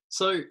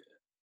 So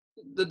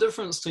the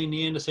difference between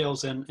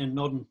Neanderthals and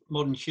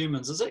modern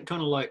humans, is that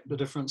kind of like the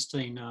difference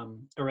between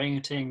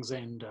orangutans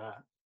and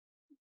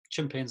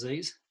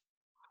chimpanzees?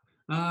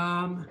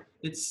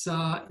 It's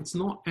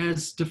not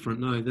as different.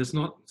 No, there's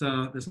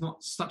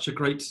not such a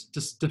great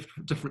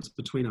difference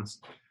between us.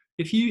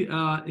 If you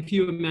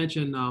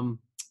imagine our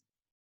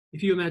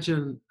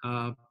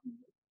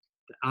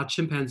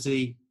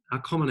chimpanzee,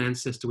 our common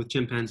ancestor with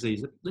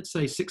chimpanzees, let's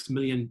say 6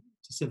 million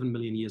to 7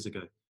 million years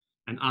ago,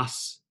 and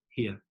us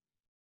here.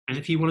 And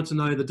if you wanted to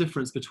know the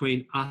difference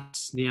between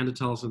us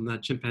Neanderthals and the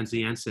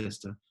chimpanzee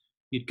ancestor,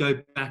 you'd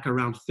go back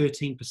around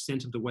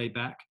 13% of the way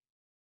back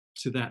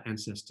to that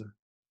ancestor.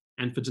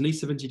 And for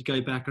Denisovans, you'd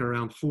go back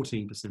around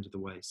 14% of the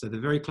way. So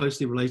they're very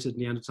closely related,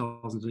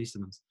 Neanderthals and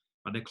Denisovans,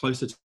 but they're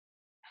closer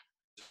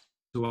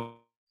to us,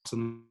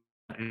 and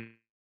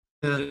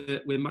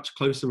we're much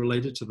closer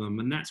related to them.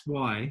 And that's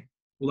why,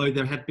 although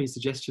there have been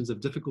suggestions of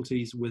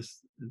difficulties with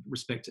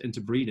respect to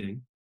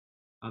interbreeding,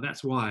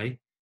 that's why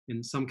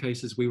in some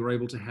cases we were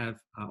able to have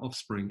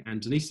offspring,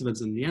 and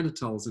Denisovans and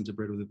Neanderthals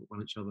interbred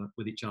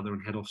with each other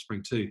and had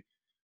offspring too.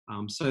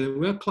 So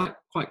we're quite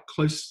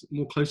close,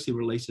 more closely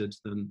related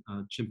than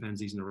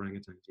chimpanzees and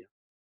orangutans. Yeah.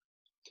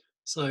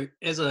 So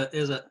as a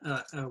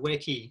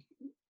wacky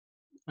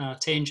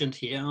tangent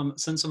here,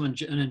 since I'm an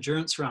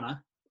endurance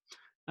runner,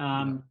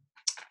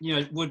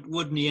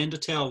 would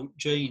Neanderthal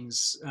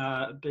genes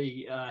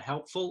be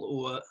helpful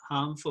or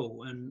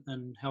harmful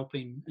in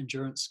helping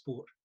endurance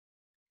sport?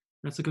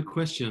 That's a good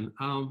question.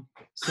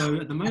 So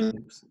at the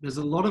moment, there's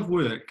a lot of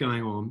work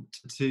going on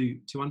to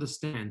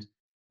understand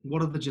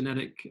what are the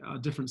genetic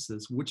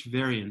differences, which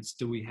variants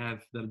do we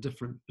have that are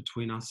different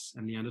between us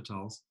and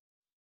Neanderthals,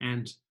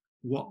 and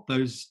what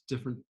those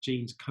different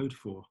genes code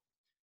for.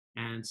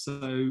 And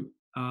so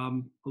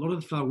a lot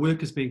of work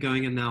has been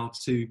going in now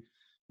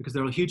because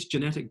there are huge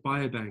genetic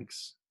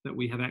biobanks that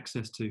we have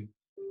access to.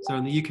 So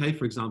in the UK,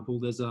 for example,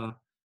 the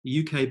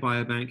UK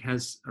biobank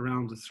has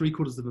around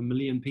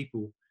 750,000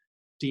 people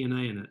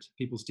DNA in it,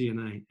 people's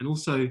DNA, and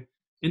also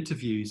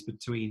interviews with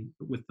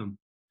them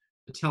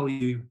to tell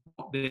you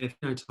what their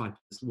phenotype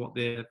is, what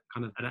their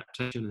kind of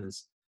adaptation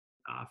is,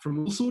 from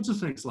all sorts of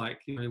things like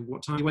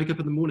what time you wake up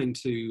in the morning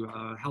to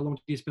how long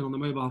do you spend on the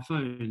mobile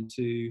phone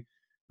to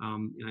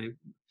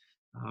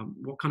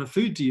what kind of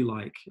food do you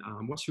like,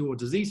 what's your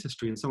disease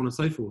history, and so on and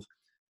so forth.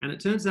 And it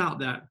turns out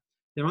that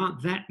there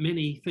aren't that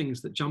many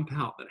things that jump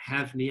out that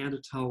have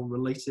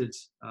Neanderthal-related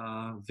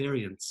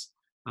variants.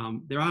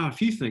 There are a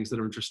few things that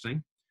are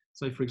interesting.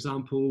 So, for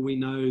example, we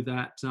know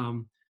that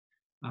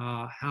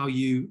how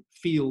you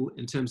feel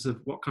in terms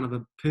of what kind of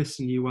a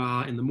person you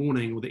are in the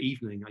morning or the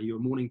evening. Are you a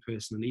morning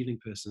person, an evening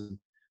person?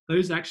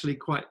 Those are actually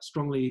quite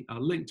strongly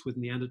linked with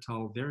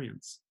Neanderthal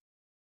variants.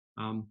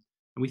 And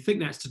we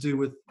think that's to do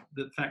with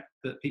the fact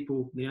that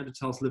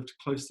Neanderthals lived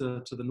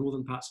closer to the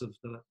northern parts of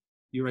the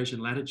Eurasian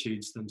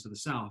latitudes than to the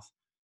south.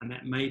 And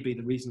that may be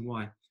the reason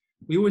why.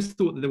 We always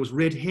thought that there was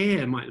red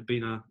hair might have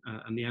been a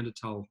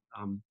Neanderthal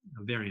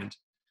variant.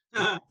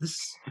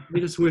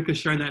 This work has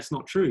shown that's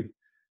not true.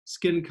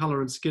 Skin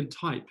color and skin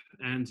type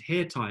and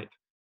hair type.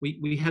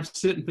 We have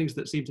certain things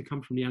that seem to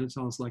come from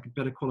Neanderthals, like a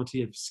better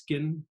quality of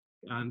skin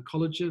and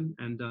collagen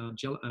and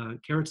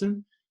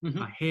keratin,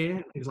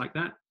 hair, things like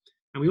that.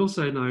 And we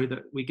also know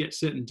that we get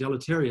certain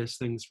deleterious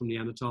things from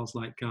Neanderthals,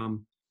 like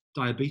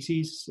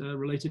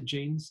diabetes-related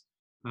genes,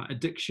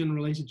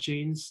 addiction-related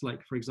genes,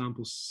 like, for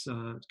example,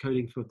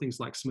 coding for things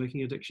like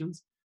smoking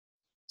addictions.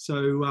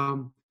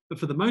 So, but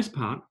for the most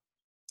part,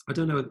 I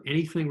don't know of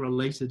anything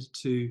related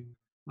to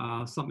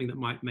something that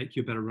might make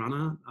you a better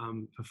runner,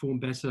 perform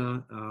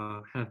better,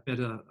 have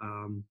better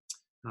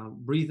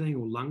breathing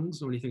or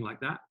lungs or anything like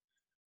that.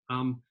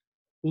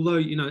 Although,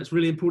 it's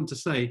really important to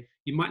say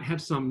you might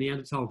have some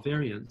Neanderthal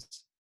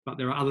variants, but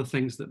there are other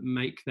things that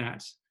make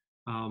that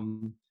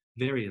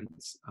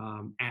variance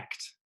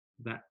act,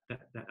 that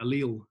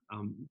allele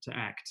to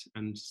act.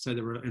 And so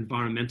there are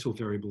environmental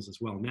variables as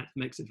well. And that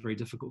makes it very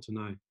difficult to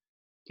know.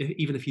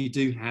 Even if you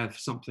do have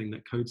something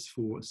that codes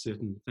for a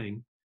certain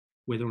thing,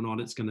 whether or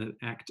not it's going to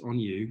act on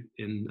you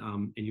in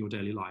your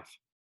daily life.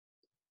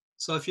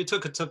 So if you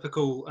took a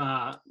typical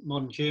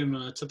modern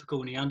human and a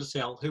typical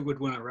Neanderthal, who would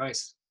win a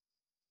race?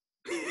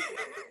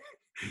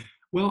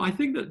 Well, I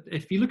think that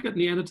if you look at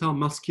Neanderthal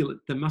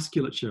the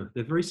musculature,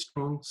 they're very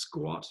strong,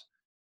 squat.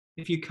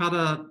 If you cut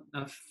a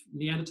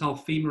Neanderthal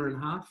femur in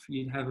half,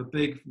 you'd have a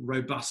big,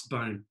 robust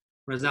bone,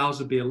 whereas ours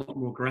would be a lot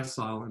more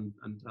gracile and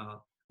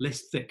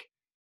less thick.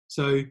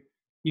 So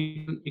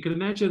you can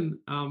imagine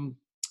a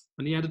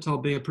Neanderthal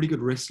being a pretty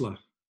good wrestler,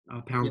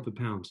 pound for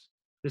pound.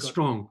 They're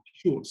strong,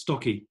 short,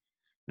 stocky,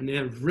 and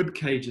their rib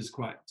cage is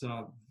quite,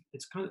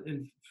 it's kind of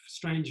in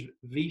strange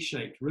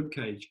V-shaped rib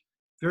cage.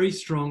 Very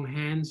strong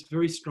hands,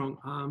 very strong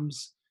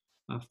arms,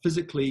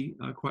 physically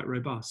quite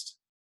robust.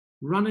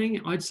 Running,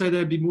 I'd say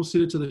they'd be more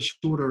suited to the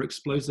shorter,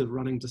 explosive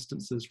running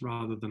distances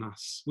rather than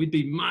us. We'd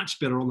be much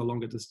better on the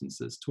longer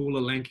distances,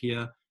 taller,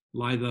 lankier,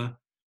 lither,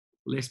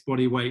 less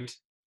body weight.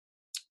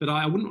 But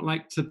I wouldn't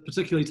like to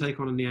particularly take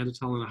on a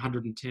Neanderthal in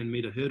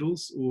 110-meter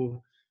hurdles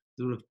or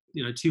sort of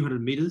 200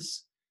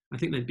 meters. I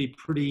think they'd be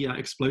pretty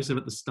explosive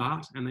at the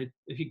start, and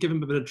if you give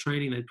them a bit of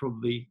training, they'd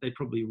probably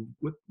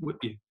whip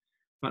you.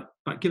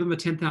 But give them a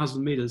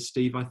 10,000 meters,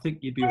 Steve. I think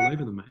you'd be all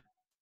over them, mate.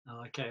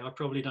 Oh, okay, I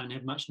probably don't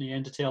have much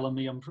Neanderthal in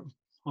me.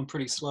 I'm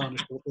pretty slow on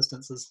the short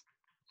distances.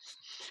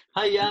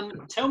 Hey,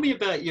 tell me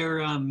about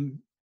your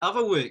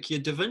other work, your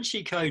Da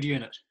Vinci Code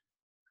unit.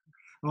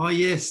 Oh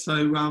yes.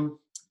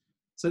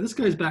 So this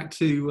goes back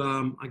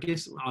to I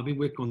guess I've been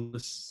working on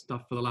this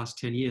stuff for the last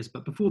 10 years.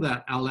 But before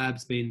that, our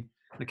lab's been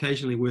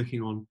occasionally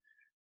working on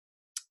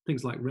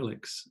things like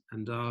relics,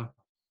 and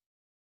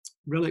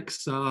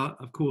relics are,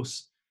 of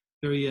course,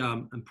 very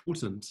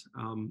important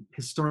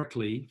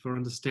historically for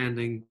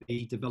understanding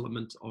the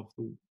development of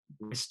the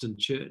Western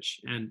Church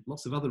and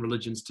lots of other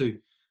religions too.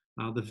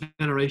 The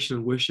veneration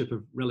and worship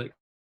of relics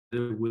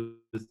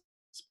with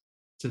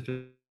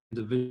specific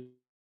individuals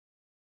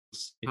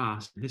in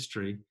past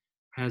history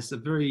has a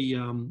very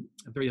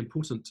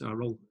important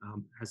role,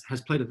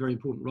 has played a very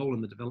important role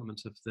in the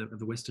development of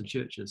the Western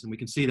churches, and we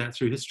can see that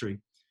through history.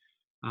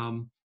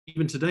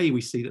 Even today,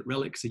 we see that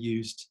relics are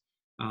used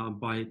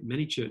by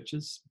many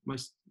churches.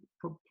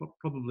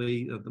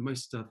 Probably the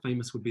most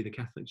famous would be the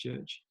Catholic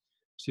Church,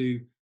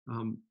 to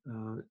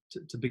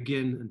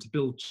begin and to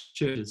build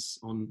churches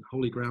on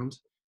holy ground.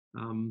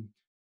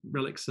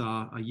 Relics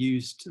are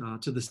used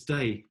to this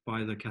day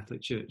by the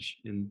Catholic Church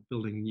in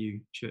building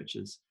new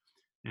churches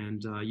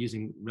and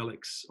using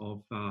relics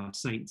of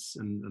saints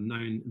and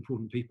known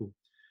important people.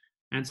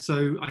 And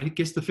so I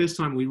guess the first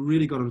time we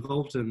really got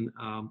involved in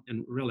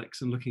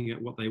relics and looking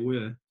at what they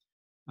were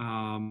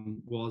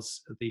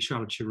was the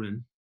Shroud of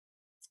Turin,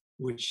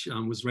 which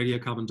was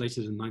radiocarbon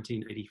dated in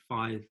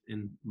 1985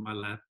 in my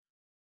lab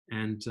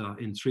and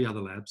in 3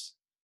 other labs.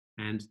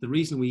 And the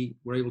reason we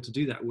were able to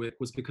do that work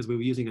was because we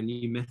were using a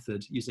new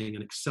method, using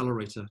an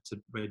accelerator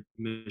to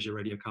measure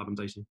radiocarbon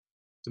dating,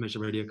 to measure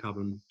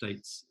radiocarbon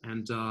dates.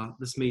 And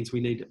this means we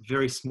need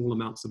very small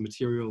amounts of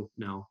material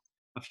now.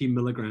 A few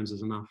milligrams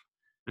is enough.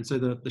 And so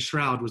the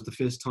shroud was the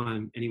first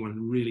time anyone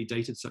really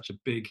dated such a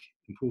big,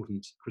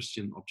 important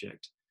Christian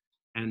object.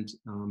 And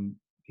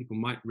people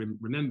might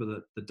remember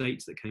that the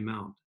dates that came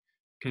out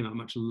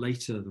much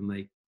later than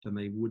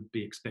they would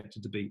be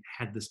expected to be,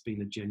 had this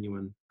been a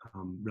genuine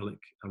relic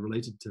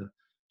related to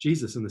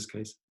Jesus in this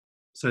case.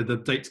 So the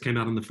dates came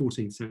out in the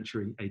 14th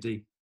century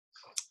AD.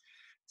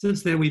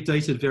 Since then, we've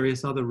dated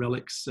various other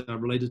relics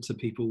related to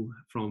people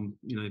from,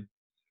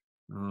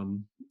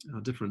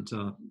 different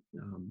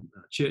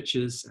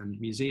churches and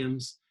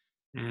museums.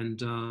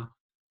 And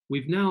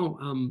we've now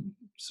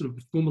sort of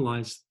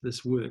formalized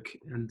this work.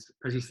 And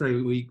as you say,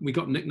 we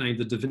got nicknamed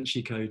the Da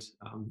Vinci Code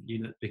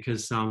unit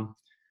because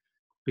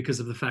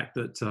of the fact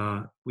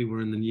that we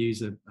were in the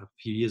news a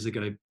few years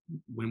ago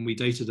when we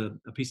dated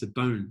a piece of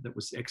bone that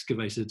was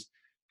excavated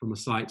from a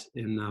site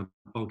in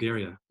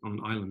Bulgaria on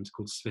an island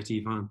called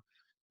Sveti Ivan.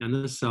 And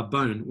this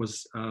bone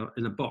was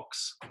in a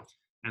box,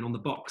 and on the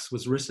box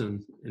was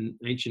written in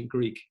ancient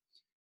Greek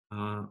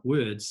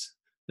words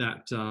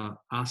that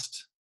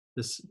asked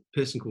this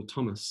person called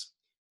Thomas,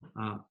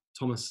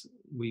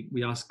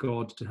 we asked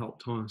God to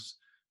help Thomas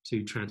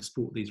to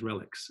transport these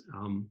relics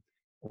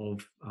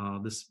of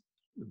this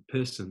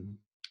person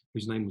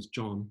whose name was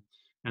John,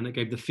 and it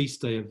gave the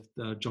feast day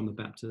of John the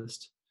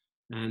Baptist.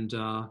 And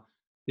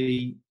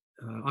the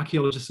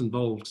archaeologists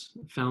involved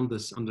found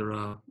this under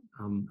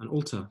an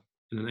altar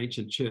in an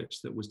ancient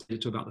church that was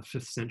dated to about the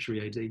 5th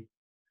century AD.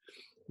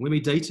 When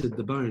we dated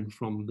the bone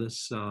from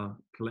this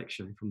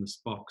collection, from this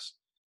box,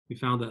 we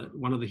found that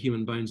one of the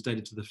human bones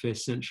dated to the 1st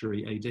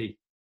century AD.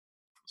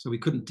 So we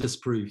couldn't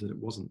disprove that it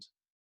wasn't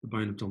the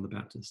bone of John the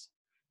Baptist.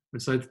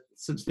 And so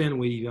since then,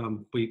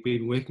 we've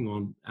been working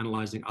on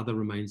analysing other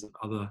remains of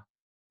other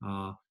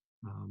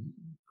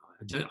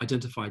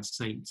identified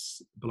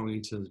saints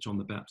belonging to John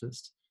the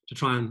Baptist to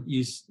try and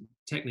use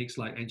techniques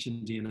like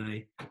ancient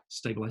DNA,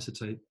 stable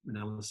isotope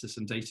analysis,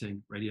 and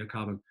dating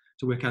radiocarbon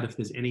to work out if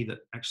there's any that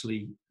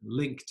actually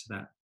link to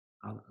that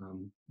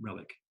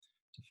relic,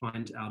 to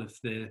find out if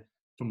they're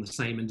from the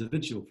same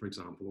individual, for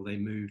example, or they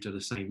moved at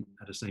the same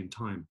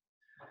time.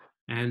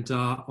 And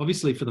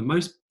obviously, for the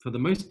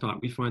most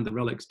part, we find the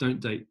relics don't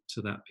date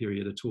to that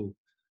period at all.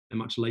 They're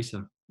much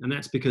later, and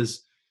that's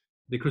because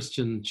the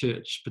Christian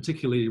Church,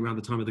 particularly around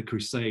the time of the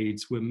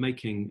Crusades, were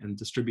making and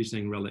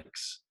distributing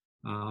relics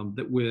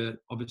that were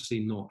obviously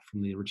not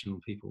from the original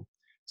people.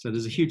 So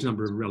there's a huge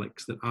number of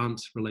relics that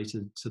aren't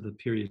related to the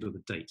period or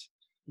the date.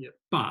 Yep.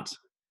 But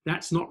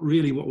that's not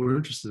really what we're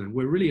interested in.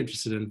 We're really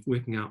interested in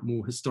working out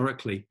more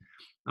historically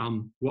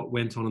what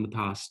went on in the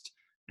past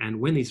and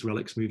when these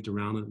relics moved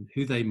around and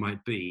who they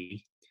might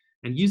be.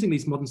 And using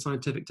these modern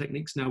scientific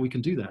techniques, now we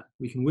can do that.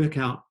 We can work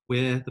out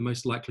where the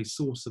most likely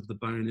source of the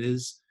bone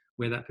is,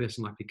 where that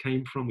person likely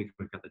came from. We can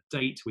work out the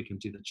date. We can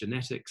do the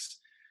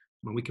genetics.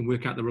 And we can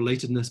work out the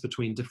relatedness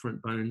between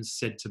different bones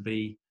said to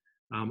be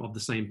of the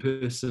same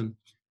person.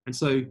 And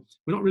so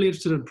we're not really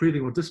interested in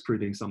proving or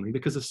disproving something,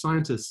 because as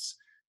scientists,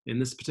 in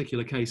this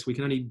particular case, we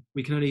can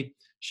only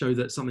show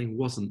that something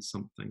wasn't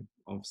something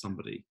of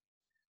somebody.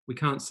 We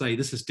can't say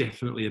this is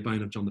definitely a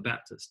bone of John the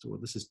Baptist, or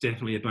this is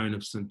definitely a bone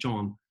of St.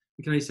 John.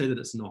 We can only say that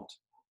it's not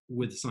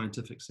with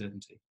scientific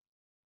certainty.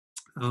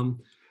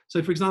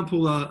 So, for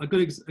example, a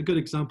good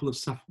example of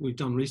stuff we've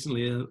done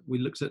recently, we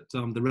looked at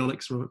the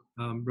relics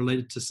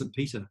related to St.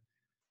 Peter.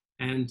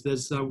 And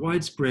there's a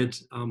widespread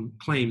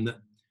claim that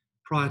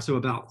prior to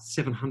about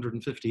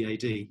 750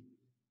 AD,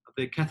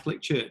 the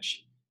Catholic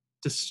Church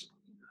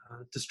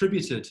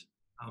distributed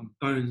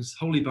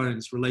holy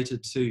bones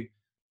related to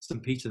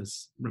St.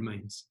 Peter's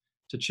remains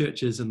to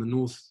churches in the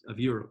north of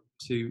Europe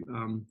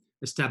to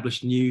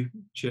establish new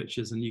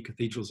churches and new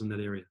cathedrals in that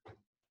area.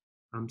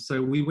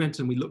 So we went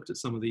and we looked at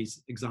some of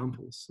these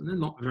examples, and there are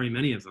not very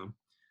many of them.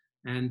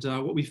 And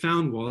what we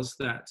found was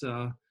that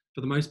for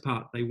the most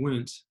part, they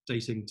weren't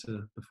dating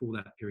to before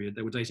that period.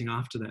 They were dating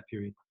after that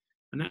period.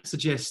 And that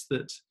suggests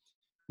that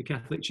the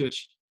Catholic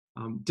Church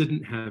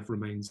didn't have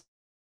remains.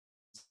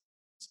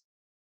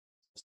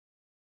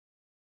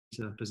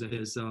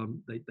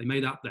 They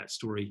made up that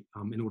story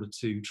in order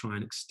to try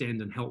and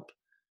extend and help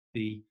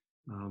the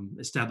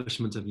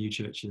establishment of new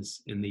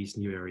churches in these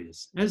new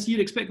areas, as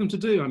you'd expect them to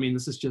do. I mean,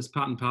 this is just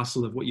part and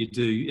parcel of what you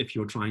do if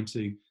you're trying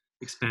to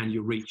expand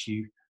your reach.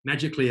 You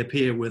magically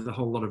appear with a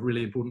whole lot of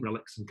really important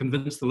relics and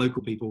convince the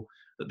local people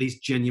that these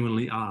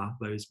genuinely are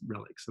those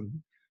relics, and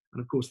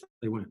of course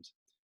they weren't.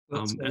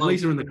 And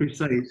later in the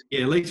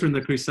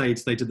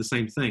Crusades, they did the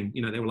same thing.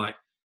 You know, they were like,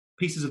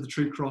 pieces of the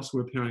true cross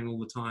were appearing all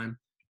the time.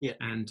 Yeah.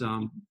 And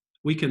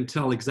we can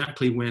tell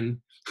exactly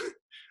when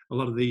a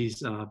lot of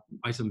these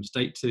items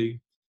date to,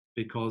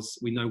 because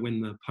we know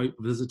when the Pope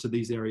visited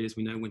these areas,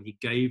 we know when he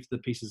gave the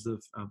pieces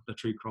of the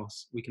true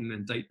cross. We can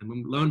then date them,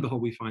 and lo and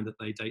behold, we find that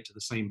they date to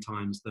the same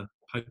times the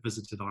Pope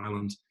visited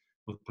Ireland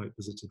or the Pope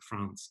visited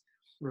France,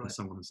 right, and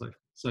so on and so forth.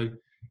 So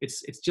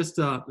it's just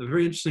a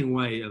very interesting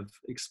way of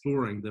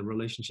exploring the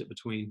relationship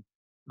between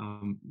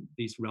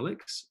these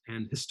relics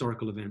and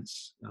historical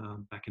events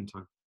back in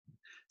time.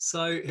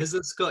 So has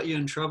this got you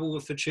in trouble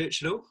with the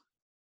church at all?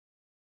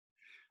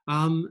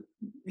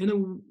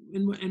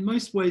 In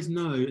most ways,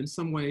 no. In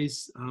some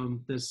ways,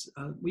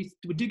 we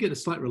do get a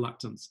slight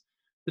reluctance.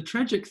 The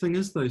tragic thing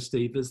is, though,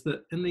 Steve, is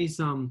that in these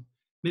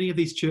many of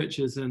these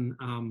churches in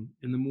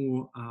the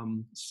more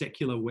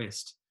secular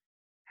West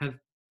have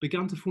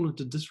begun to fall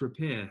into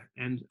disrepair,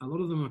 and a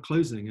lot of them are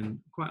closing in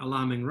quite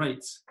alarming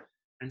rates.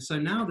 And so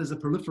now there's a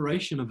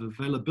proliferation of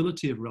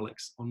availability of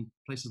relics on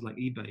places like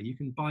eBay. You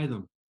can buy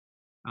them,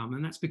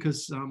 and that's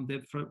because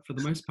they're for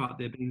the most part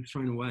they're being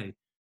thrown away.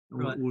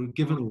 Or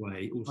given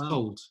away or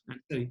sold.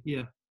 So,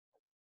 yeah.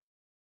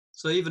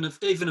 So even if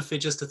they're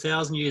just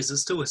 1,000 years, there's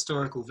still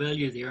historical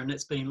value there, and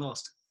it's been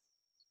lost.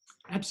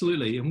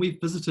 Absolutely, and we've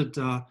visited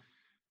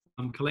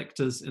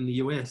collectors in the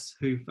US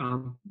who've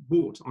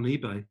bought on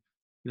eBay,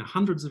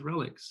 hundreds of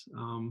relics,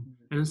 and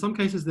in some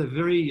cases they're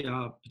very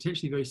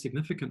potentially very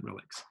significant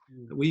relics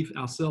that we've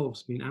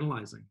ourselves been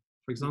analysing.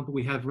 For example,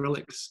 we have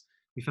relics.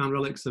 We found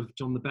relics of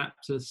John the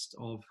Baptist,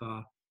 of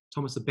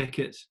Thomas à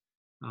Becket,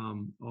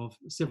 of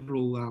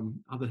several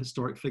other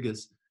historic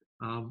figures,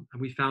 and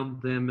we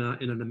found them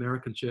in an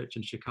American church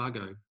in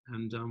Chicago.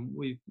 And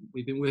we've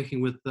been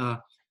working with the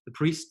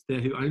priest there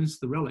who owns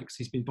the relics.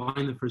 He's been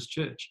buying them for his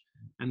church,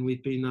 and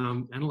we've been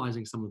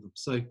analysing some of them.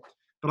 So,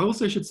 but I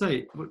also should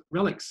say,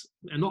 relics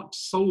are not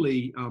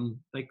solely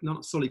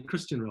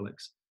Christian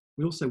relics.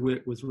 We also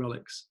work with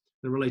relics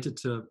that are related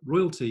to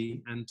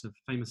royalty and to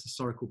famous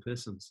historical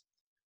persons.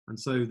 And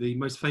so the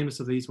most famous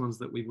of these ones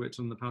that we've worked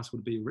on in the past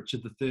would be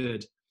Richard III.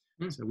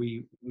 So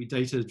we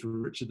dated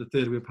Richard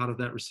III. We were part of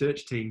that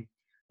research team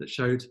that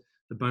showed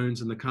the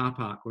bones in the car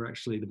park were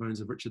actually the bones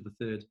of Richard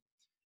III.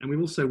 And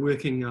we're also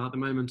working at the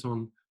moment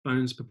on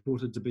bones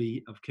purported to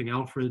be of King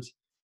Alfred.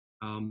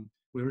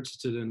 We're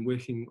interested in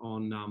working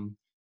on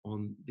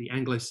the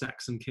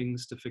Anglo-Saxon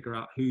kings to figure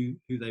out who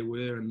they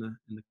were in the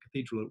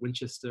cathedral at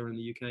Winchester in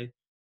the UK.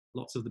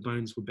 Lots of the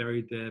bones were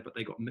buried there, but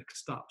they got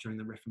mixed up during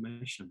the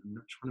Reformation, and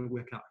they're trying to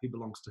work out who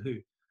belongs to who.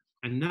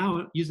 And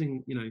now,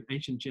 using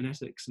ancient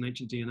genetics and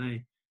ancient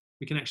DNA,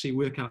 we can actually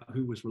work out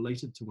who was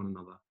related to one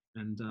another.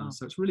 And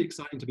so it's really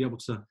exciting to be able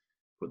to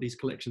put these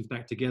collections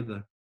back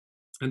together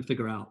and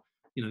figure out,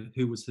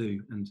 who was who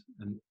and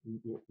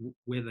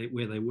where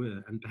they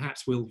were. And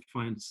perhaps we'll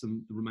find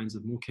the remains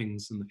of more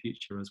kings in the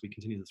future as we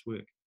continue this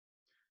work.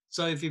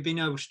 So, have you been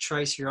able to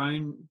trace your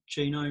own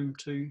genome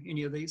to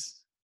any of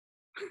these?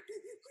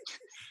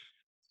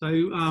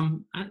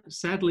 So,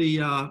 sadly,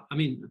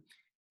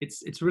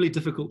 It's really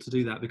difficult to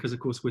do that because, of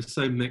course, we're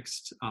so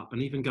mixed up,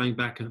 and even going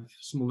back a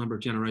small number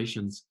of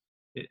generations,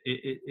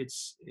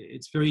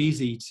 it's very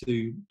easy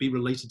to be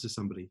related to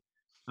somebody,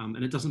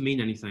 and it doesn't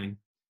mean anything,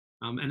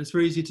 and it's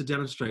very easy to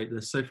demonstrate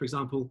this. So, for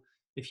example,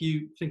 if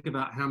you think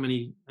about how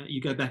many you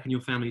go back in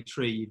your family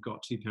tree, you've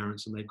got two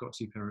parents, and they've got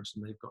two parents,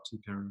 and they've got two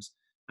parents,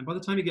 and by the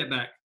time you get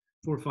back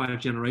 4 or 5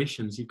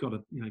 generations, you've got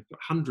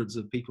hundreds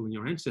of people in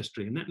your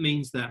ancestry, and that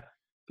means that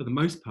for the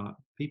most part,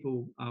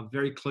 people are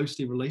very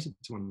closely related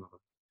to one another.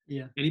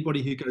 Yeah.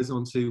 Anybody who goes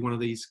onto one of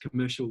these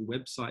commercial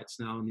websites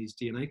now, and these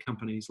DNA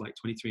companies like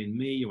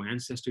 23andMe or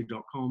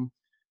Ancestry.com,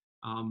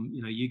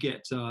 you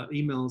get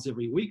emails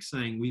every week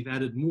saying we've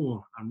added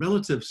more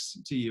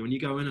relatives to you, and you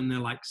go in and they're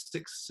like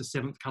 6th to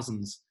 7th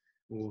cousins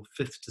or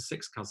 5th to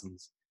 6th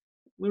cousins.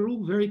 we're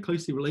all very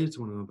closely related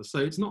to one another. So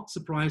it's not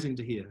surprising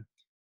to hear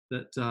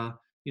that,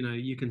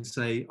 you can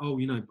say, oh,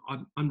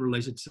 I'm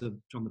related to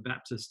John the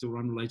Baptist, or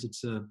I'm related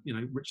to,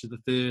 Richard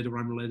III, or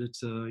I'm related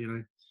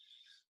to,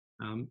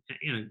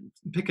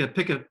 pick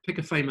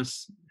a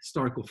famous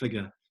historical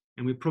figure,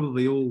 and we've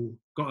probably all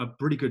got a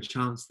pretty good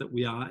chance that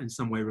we are in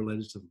some way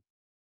related to them.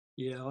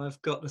 Yeah,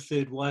 I've got the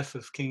third wife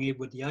of King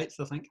Edward VIII,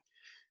 I think.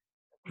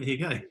 There you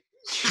go.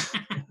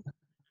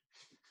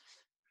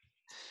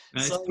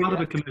 It's So, part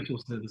of a commercial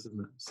service,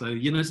 isn't it? So,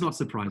 it's not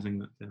surprising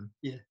that.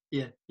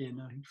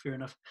 No, fair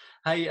enough.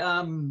 Hey,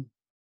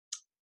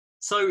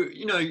 so,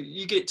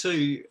 you get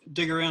to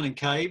dig around in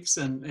caves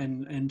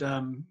and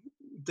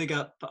dig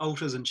up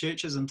altars and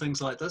churches and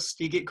things like this.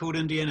 Do you get called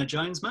Indiana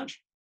Jones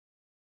much?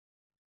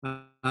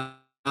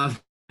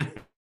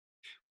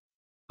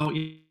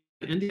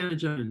 Indiana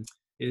Jones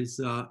is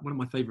one of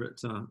my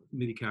favorite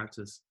movie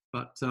characters,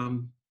 but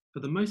for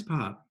the most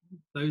part,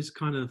 those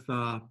kind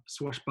of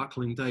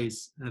swashbuckling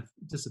days have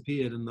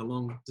disappeared in the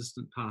long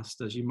distant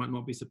past, as you might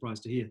not be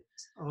surprised to hear.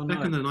 Oh, Back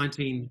no. in the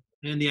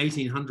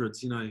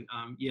 1800s,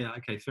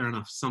 okay, fair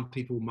enough. Some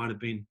people might have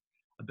been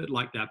a bit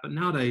like that, but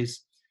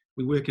nowadays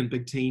we work in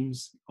big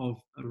teams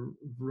of a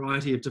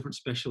variety of different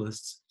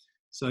specialists.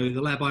 So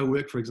the lab I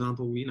work, for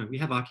example, we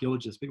have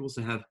archaeologists, but we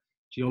also have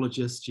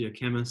geologists,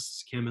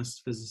 geochemists,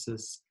 chemists,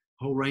 physicists,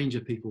 a whole range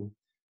of people.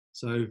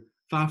 So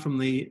far from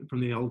the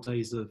old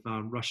days of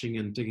rushing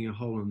and digging a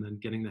hole and then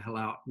getting the hell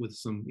out with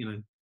some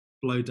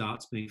blow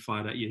darts being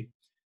fired at you.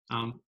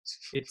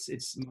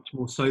 It's much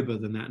more sober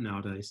than that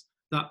nowadays.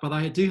 But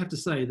I do have to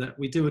say that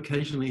we do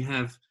occasionally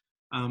have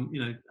a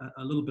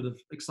little bit of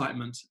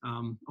excitement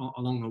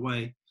along the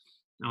way.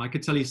 Now, I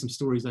could tell you some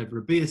stories over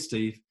a beer,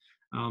 Steve,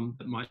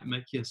 that might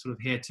make your sort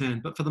of hair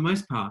turn. But for the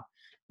most part,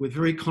 we're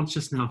very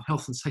conscious now of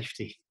health and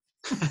safety.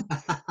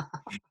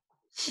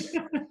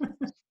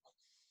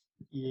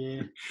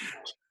 Yeah.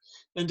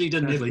 Indy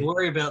didn't have to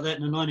worry about that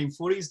in the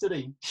 1940s, did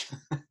he?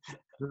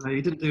 No,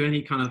 he didn't do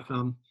any kind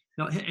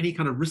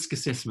of risk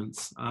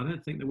assessments. I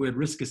don't think the word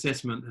risk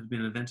assessment had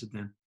been invented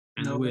then.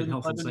 And the word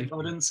health and safety.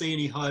 I didn't see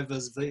any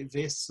high-vis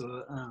vests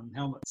or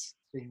helmets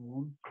being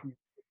worn.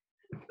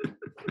 Yeah.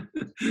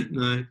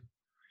 No,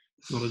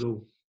 not at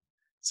all.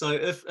 So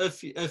if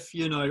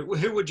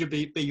who would you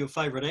be your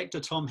favourite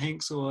actor, Tom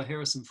Hanks or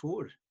Harrison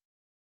Ford?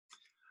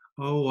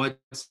 Oh, I'd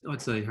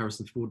say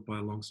Harrison Ford by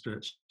a long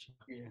stretch.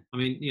 Yeah. I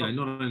mean,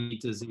 not only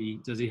does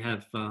he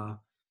have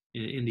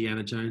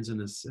Indiana Jones in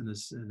his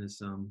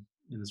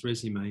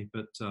resume,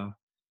 but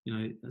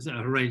there's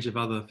a range of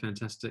other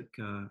fantastic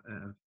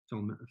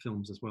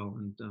films as well,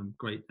 and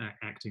great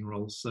acting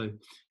roles. So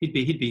he'd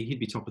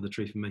be top of the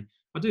tree for me.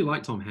 I do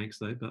like Tom Hanks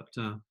though,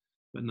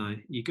 but no,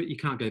 you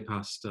can't go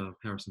past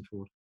Harrison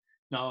Ford.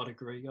 No, I'd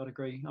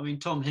agree. I mean,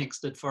 Tom Hanks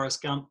did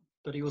Forrest Gump,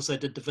 but he also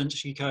did Da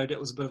Vinci Code. That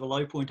was a bit of a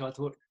low point, I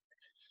thought.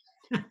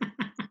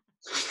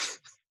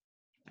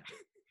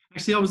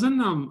 Actually, I was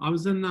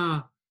in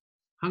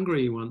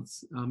Hungary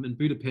once, in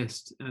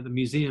Budapest, at the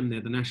museum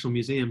there, the National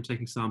Museum,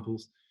 taking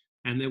samples,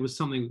 and there was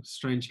something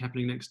strange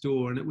happening next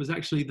door, and it was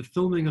actually the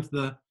filming of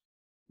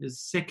his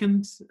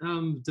second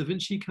Da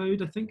Vinci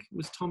Code. I think it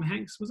was Tom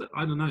Hanks, was it?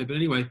 I don't know, but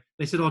anyway,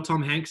 they said, "Oh,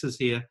 Tom Hanks is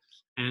here,"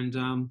 and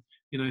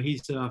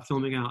he's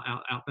filming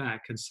out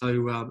back, and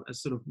so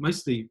sort of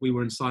mostly we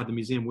were inside the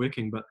museum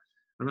working, but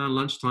around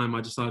lunchtime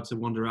I decided to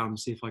wander out and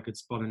see if I could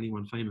spot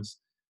anyone famous.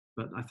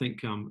 But I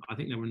think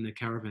they were in their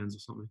caravans or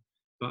something.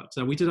 But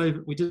we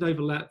did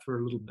overlap for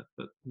a little bit,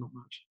 but not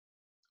much.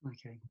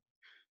 Okay.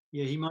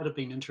 Yeah, he might have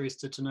been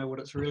interested to know what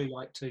it's really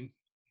like to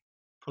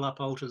pull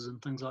up altars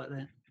and things like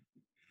that.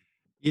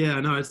 Yeah,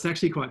 no, it's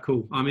actually quite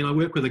cool. I mean, I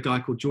work with a guy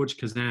called George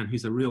Kazan,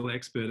 who's a real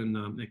expert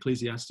in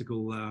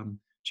ecclesiastical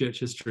church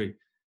history.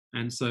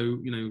 And so,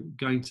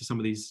 going to some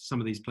of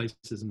these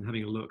places and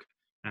having a look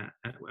at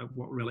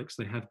what relics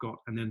they have got,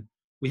 and then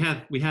we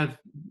have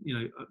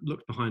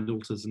looked behind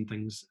altars and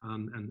things,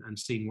 and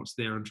seen what's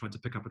there and tried to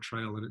pick up a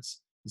trail. And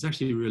it's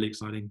actually really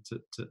exciting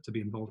to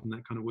be involved in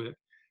that kind of work,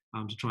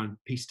 to try and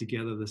piece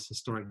together this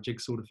historic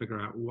jigsaw to figure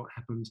out what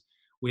happened,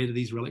 where do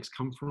these relics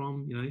come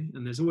from,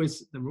 And there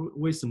are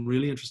always some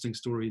really interesting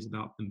stories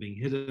about them being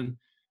hidden,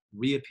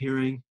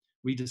 reappearing,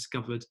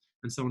 rediscovered,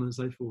 and so on and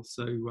so forth.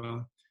 So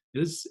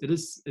it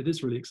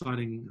is really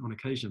exciting on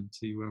occasion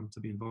to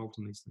be involved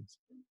in these things.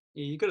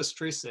 Yeah, you got to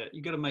stress that.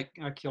 You got to make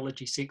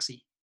archaeology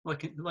sexy,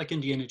 like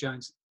Indiana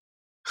Jones.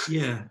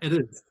 Yeah, it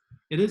is.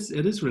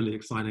 It is really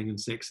exciting and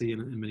sexy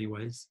in many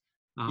ways.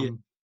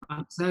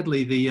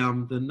 Sadly, the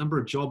number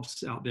of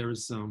jobs out there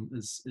is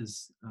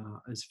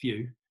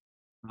few.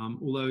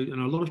 Although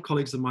a lot of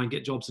colleagues of mine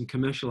get jobs in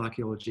commercial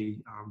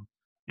archaeology,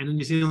 and in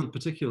New Zealand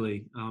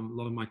particularly, a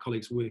lot of my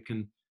colleagues work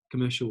in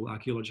commercial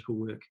archaeological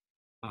work.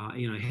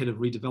 Head of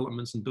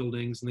redevelopments and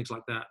buildings and things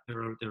like that.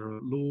 There are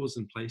laws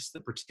in place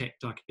that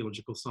protect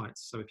archaeological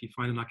sites. So if you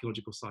find an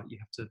archaeological site, you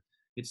have to,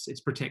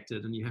 it's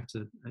protected, and you have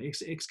to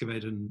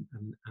excavate and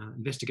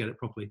investigate it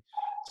properly.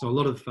 So a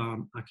lot of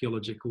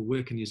archaeological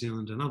work in New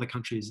Zealand and other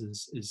countries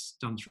is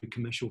done through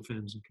commercial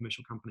firms and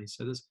commercial companies.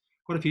 So there's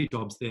quite a few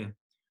jobs there.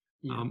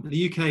 Yeah. In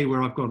the UK,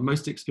 where I've got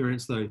most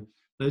experience, though,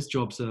 those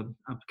jobs are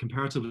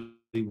comparatively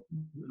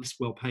less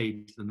well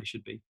paid than they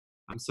should be.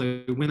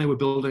 So when they were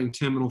building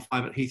Terminal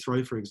 5 at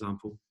Heathrow, for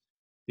example,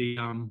 the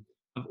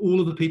of all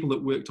of the people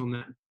that worked on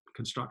that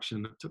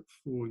construction, it took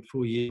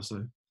four years or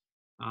so.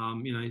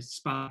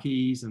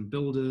 Sparkies and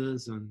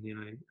builders and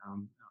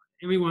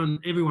everyone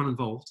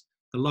involved.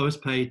 The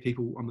lowest paid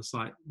people on the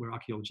site were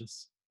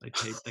archaeologists. They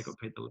got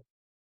paid the least.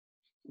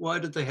 Why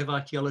did they have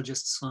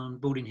archaeologists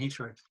building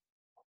Heathrow?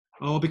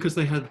 Oh, because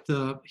they had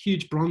the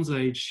huge Bronze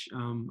Age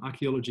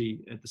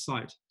archaeology at the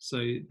site. So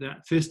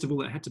that, first of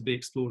all, it had to be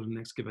explored and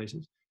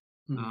excavated.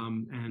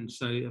 And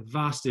so a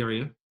vast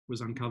area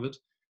was uncovered.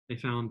 They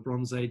found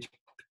Bronze Age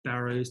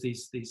barrows,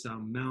 these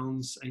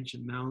mounds,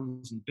 ancient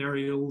mounds and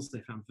burials.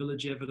 They found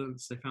village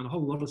evidence. They found a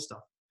whole lot of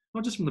stuff,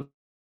 not just from the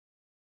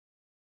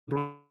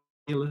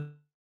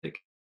Bronze-Neolithic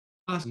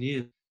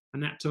years.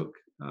 And that took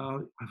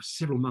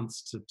several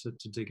months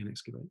to dig and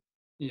excavate.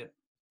 Yeah.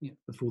 Yeah.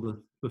 Before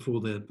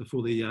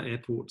the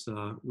airport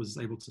was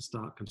able to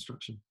start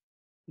construction.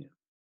 Yeah.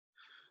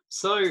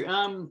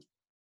 So,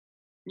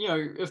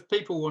 if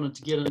people wanted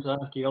to get into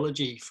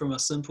archaeology from a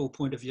simple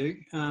point of view,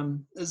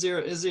 is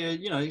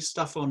there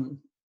stuff on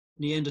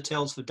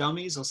Neanderthals for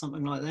Dummies or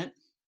something like that?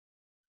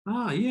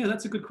 Yeah,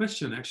 that's a good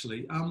question,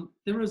 actually.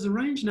 There is a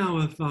range now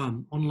of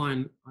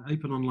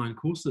open online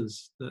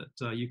courses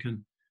that you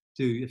can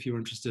do if you're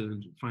interested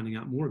in finding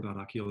out more about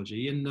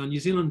archaeology. In New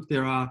Zealand,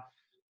 there are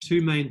two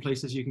main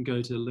places you can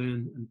go to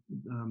learn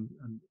and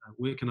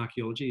work in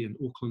archaeology, in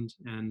Auckland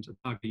and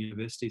Otago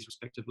universities,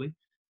 respectively.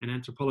 And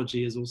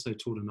anthropology is also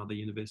taught in other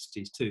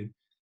universities too.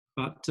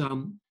 But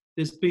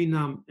there's been,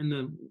 in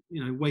the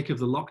wake of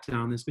the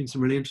lockdown, there's been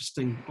some really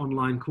interesting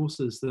online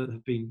courses that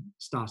have been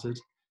started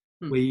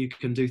where you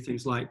can do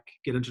things like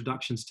get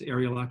introductions to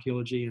aerial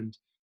archaeology and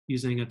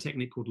using a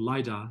technique called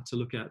LiDAR to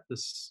look at the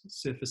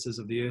surfaces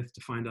of the earth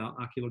to find out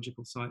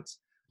archaeological sites.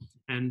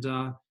 And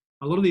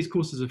a lot of these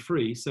courses are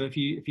free. So if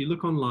you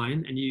look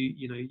online and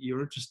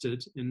you're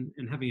interested in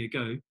having a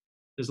go,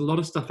 there's a lot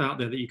of stuff out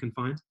there that you can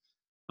find.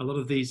 A lot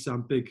of these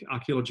big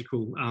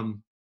archaeological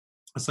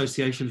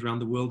associations around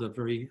the world are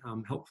very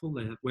helpful.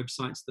 They have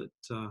websites that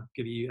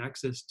give you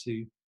access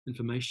to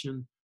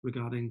information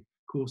regarding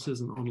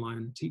courses and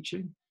online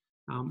teaching.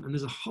 And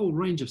there's a whole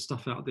range of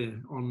stuff out there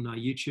on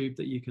YouTube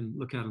that you can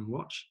look at and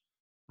watch.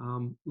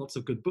 Lots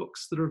of good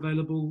books that are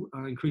available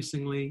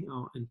increasingly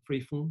in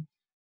free form.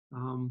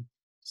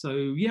 So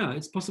yeah,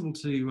 it's possible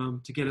to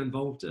get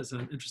involved as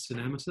an interested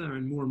amateur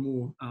in more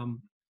and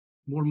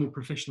more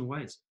professional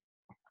ways.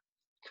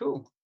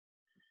 Cool.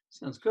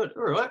 Sounds good.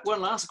 All right.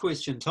 One last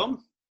question,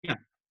 Tom. Yeah.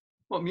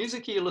 What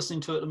music are you listening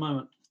to at the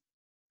moment?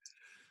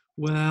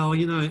 Well,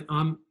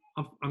 I'm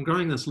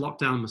growing this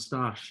lockdown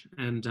moustache,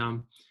 and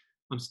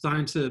I'm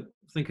starting to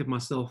think of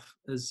myself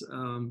as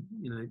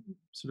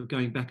sort of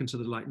going back into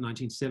the late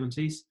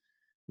 1970s.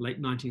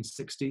 Late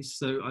 1960s.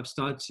 So I've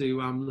started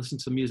to listen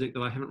to music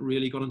that I haven't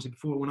really got into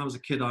before. When I was a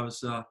kid, I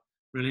was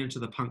really into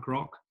the punk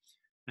rock,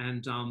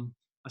 and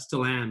I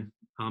still am.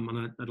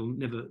 And that'll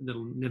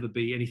never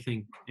be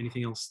anything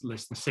else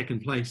less than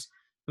second place.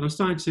 But I'm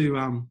starting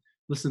to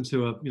listen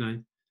to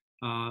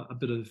a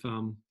bit of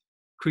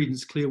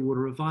Creedence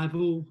Clearwater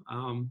Revival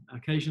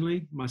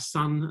occasionally. My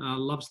son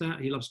loves that.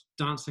 He loves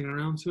dancing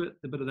around to it.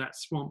 A bit of that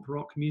swamp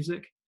rock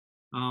music.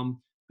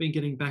 Been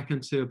getting back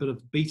into a bit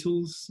of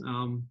Beatles,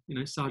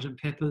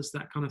 Sgt. Pepper's,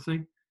 that kind of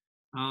thing.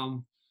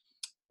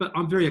 But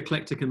I'm very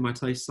eclectic in my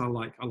tastes. I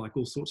like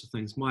all sorts of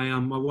things. My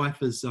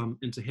wife is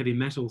into heavy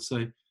metal,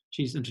 so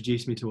she's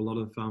introduced me to a lot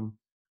of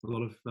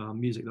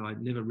music that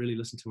I'd never really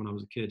listened to when I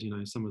was a kid.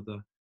 Some of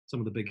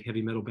the big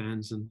heavy metal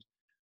bands, and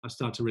I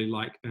started to really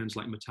like bands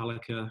like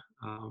Metallica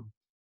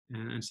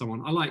and so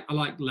on. I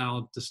like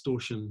loud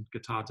distortion,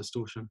 guitar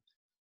distortion.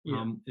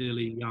 Yeah.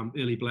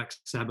 Early Black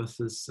Sabbath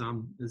is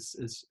on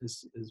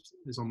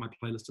my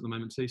playlist at the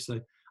moment too. So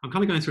I'm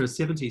kind of going through a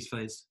 70s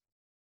phase.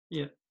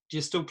 Yeah. Do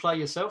you still play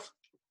yourself?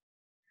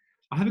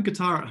 I have a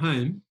guitar at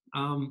home,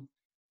 and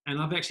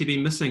I've actually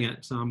been missing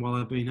it while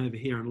I've been over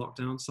here in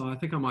lockdown. So I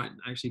think I might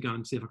actually go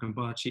and see if I can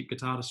buy a cheap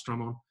guitar to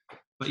strum on.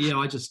 But yeah,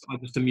 I just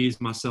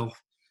amuse myself.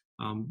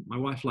 My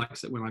wife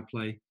likes it when I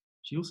play.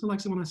 She also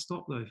likes it when I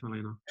stop, though, funnily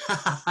enough.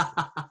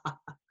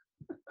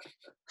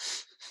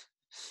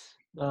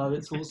 Oh,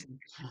 that's awesome.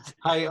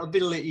 Hey, I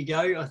better let you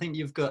go. I think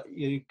you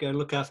go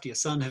look after your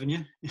son, haven't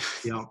you?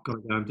 Yeah, I've got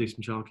to go and do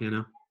some childcare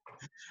now.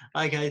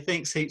 Okay,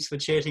 thanks heaps for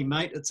chatting,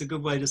 mate. It's a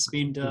good way to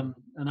spend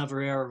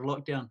another hour of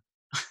lockdown.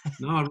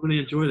 No, I really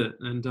enjoyed it,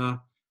 and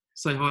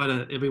say hi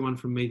to everyone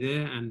from me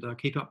there, and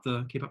keep up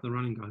the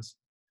running, guys.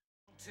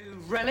 To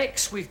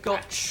relics, we've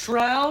got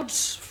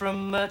shrouds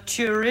from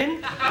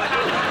Turin,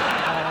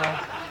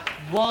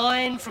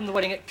 wine from the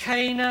wedding at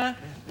Cana,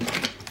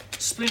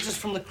 splinters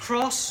from the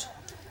cross.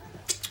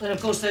 Then, of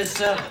course,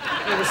 there's all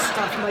the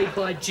stuff made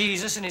by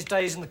Jesus in his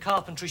days in the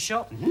carpentry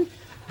shop. Mm-hmm.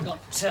 We've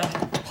got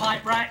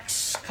pipe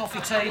racks,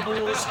 coffee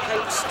tables,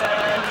 cake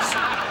stands,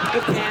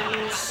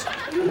 bookends,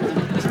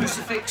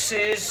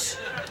 crucifixes,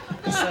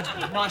 There's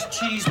a nice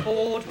cheese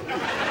board,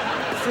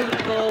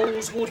 fruit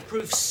bowls,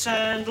 waterproof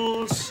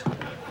sandals.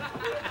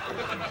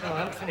 Oh, I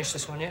haven't finished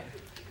this one yet.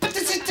 But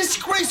this is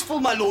disgraceful,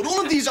 my lord.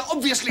 All of these are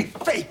obviously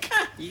fake.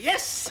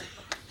 Yes.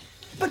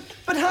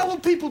 But how will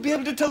people be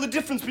able to tell the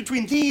difference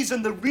between these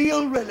and the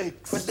real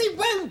relics? But they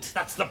won't.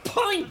 That's the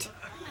point.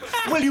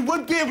 Well, you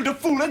won't be able to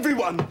fool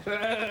everyone.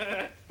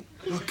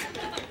 Look.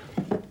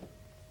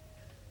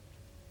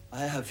 I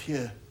have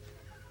here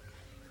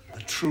a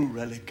true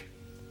relic.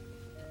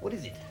 What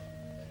is it?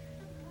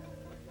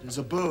 It is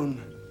a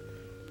bone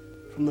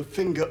from the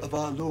finger of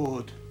our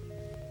Lord.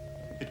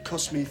 It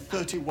cost me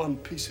 31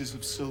 pieces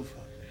of silver.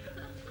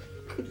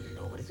 Good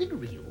Lord, is it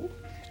real?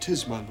 It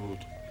is, my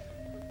lord.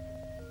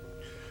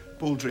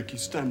 Baldric, you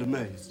stand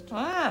amazed.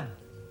 I am.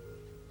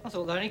 I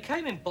thought they only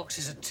came in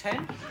boxes of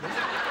 10.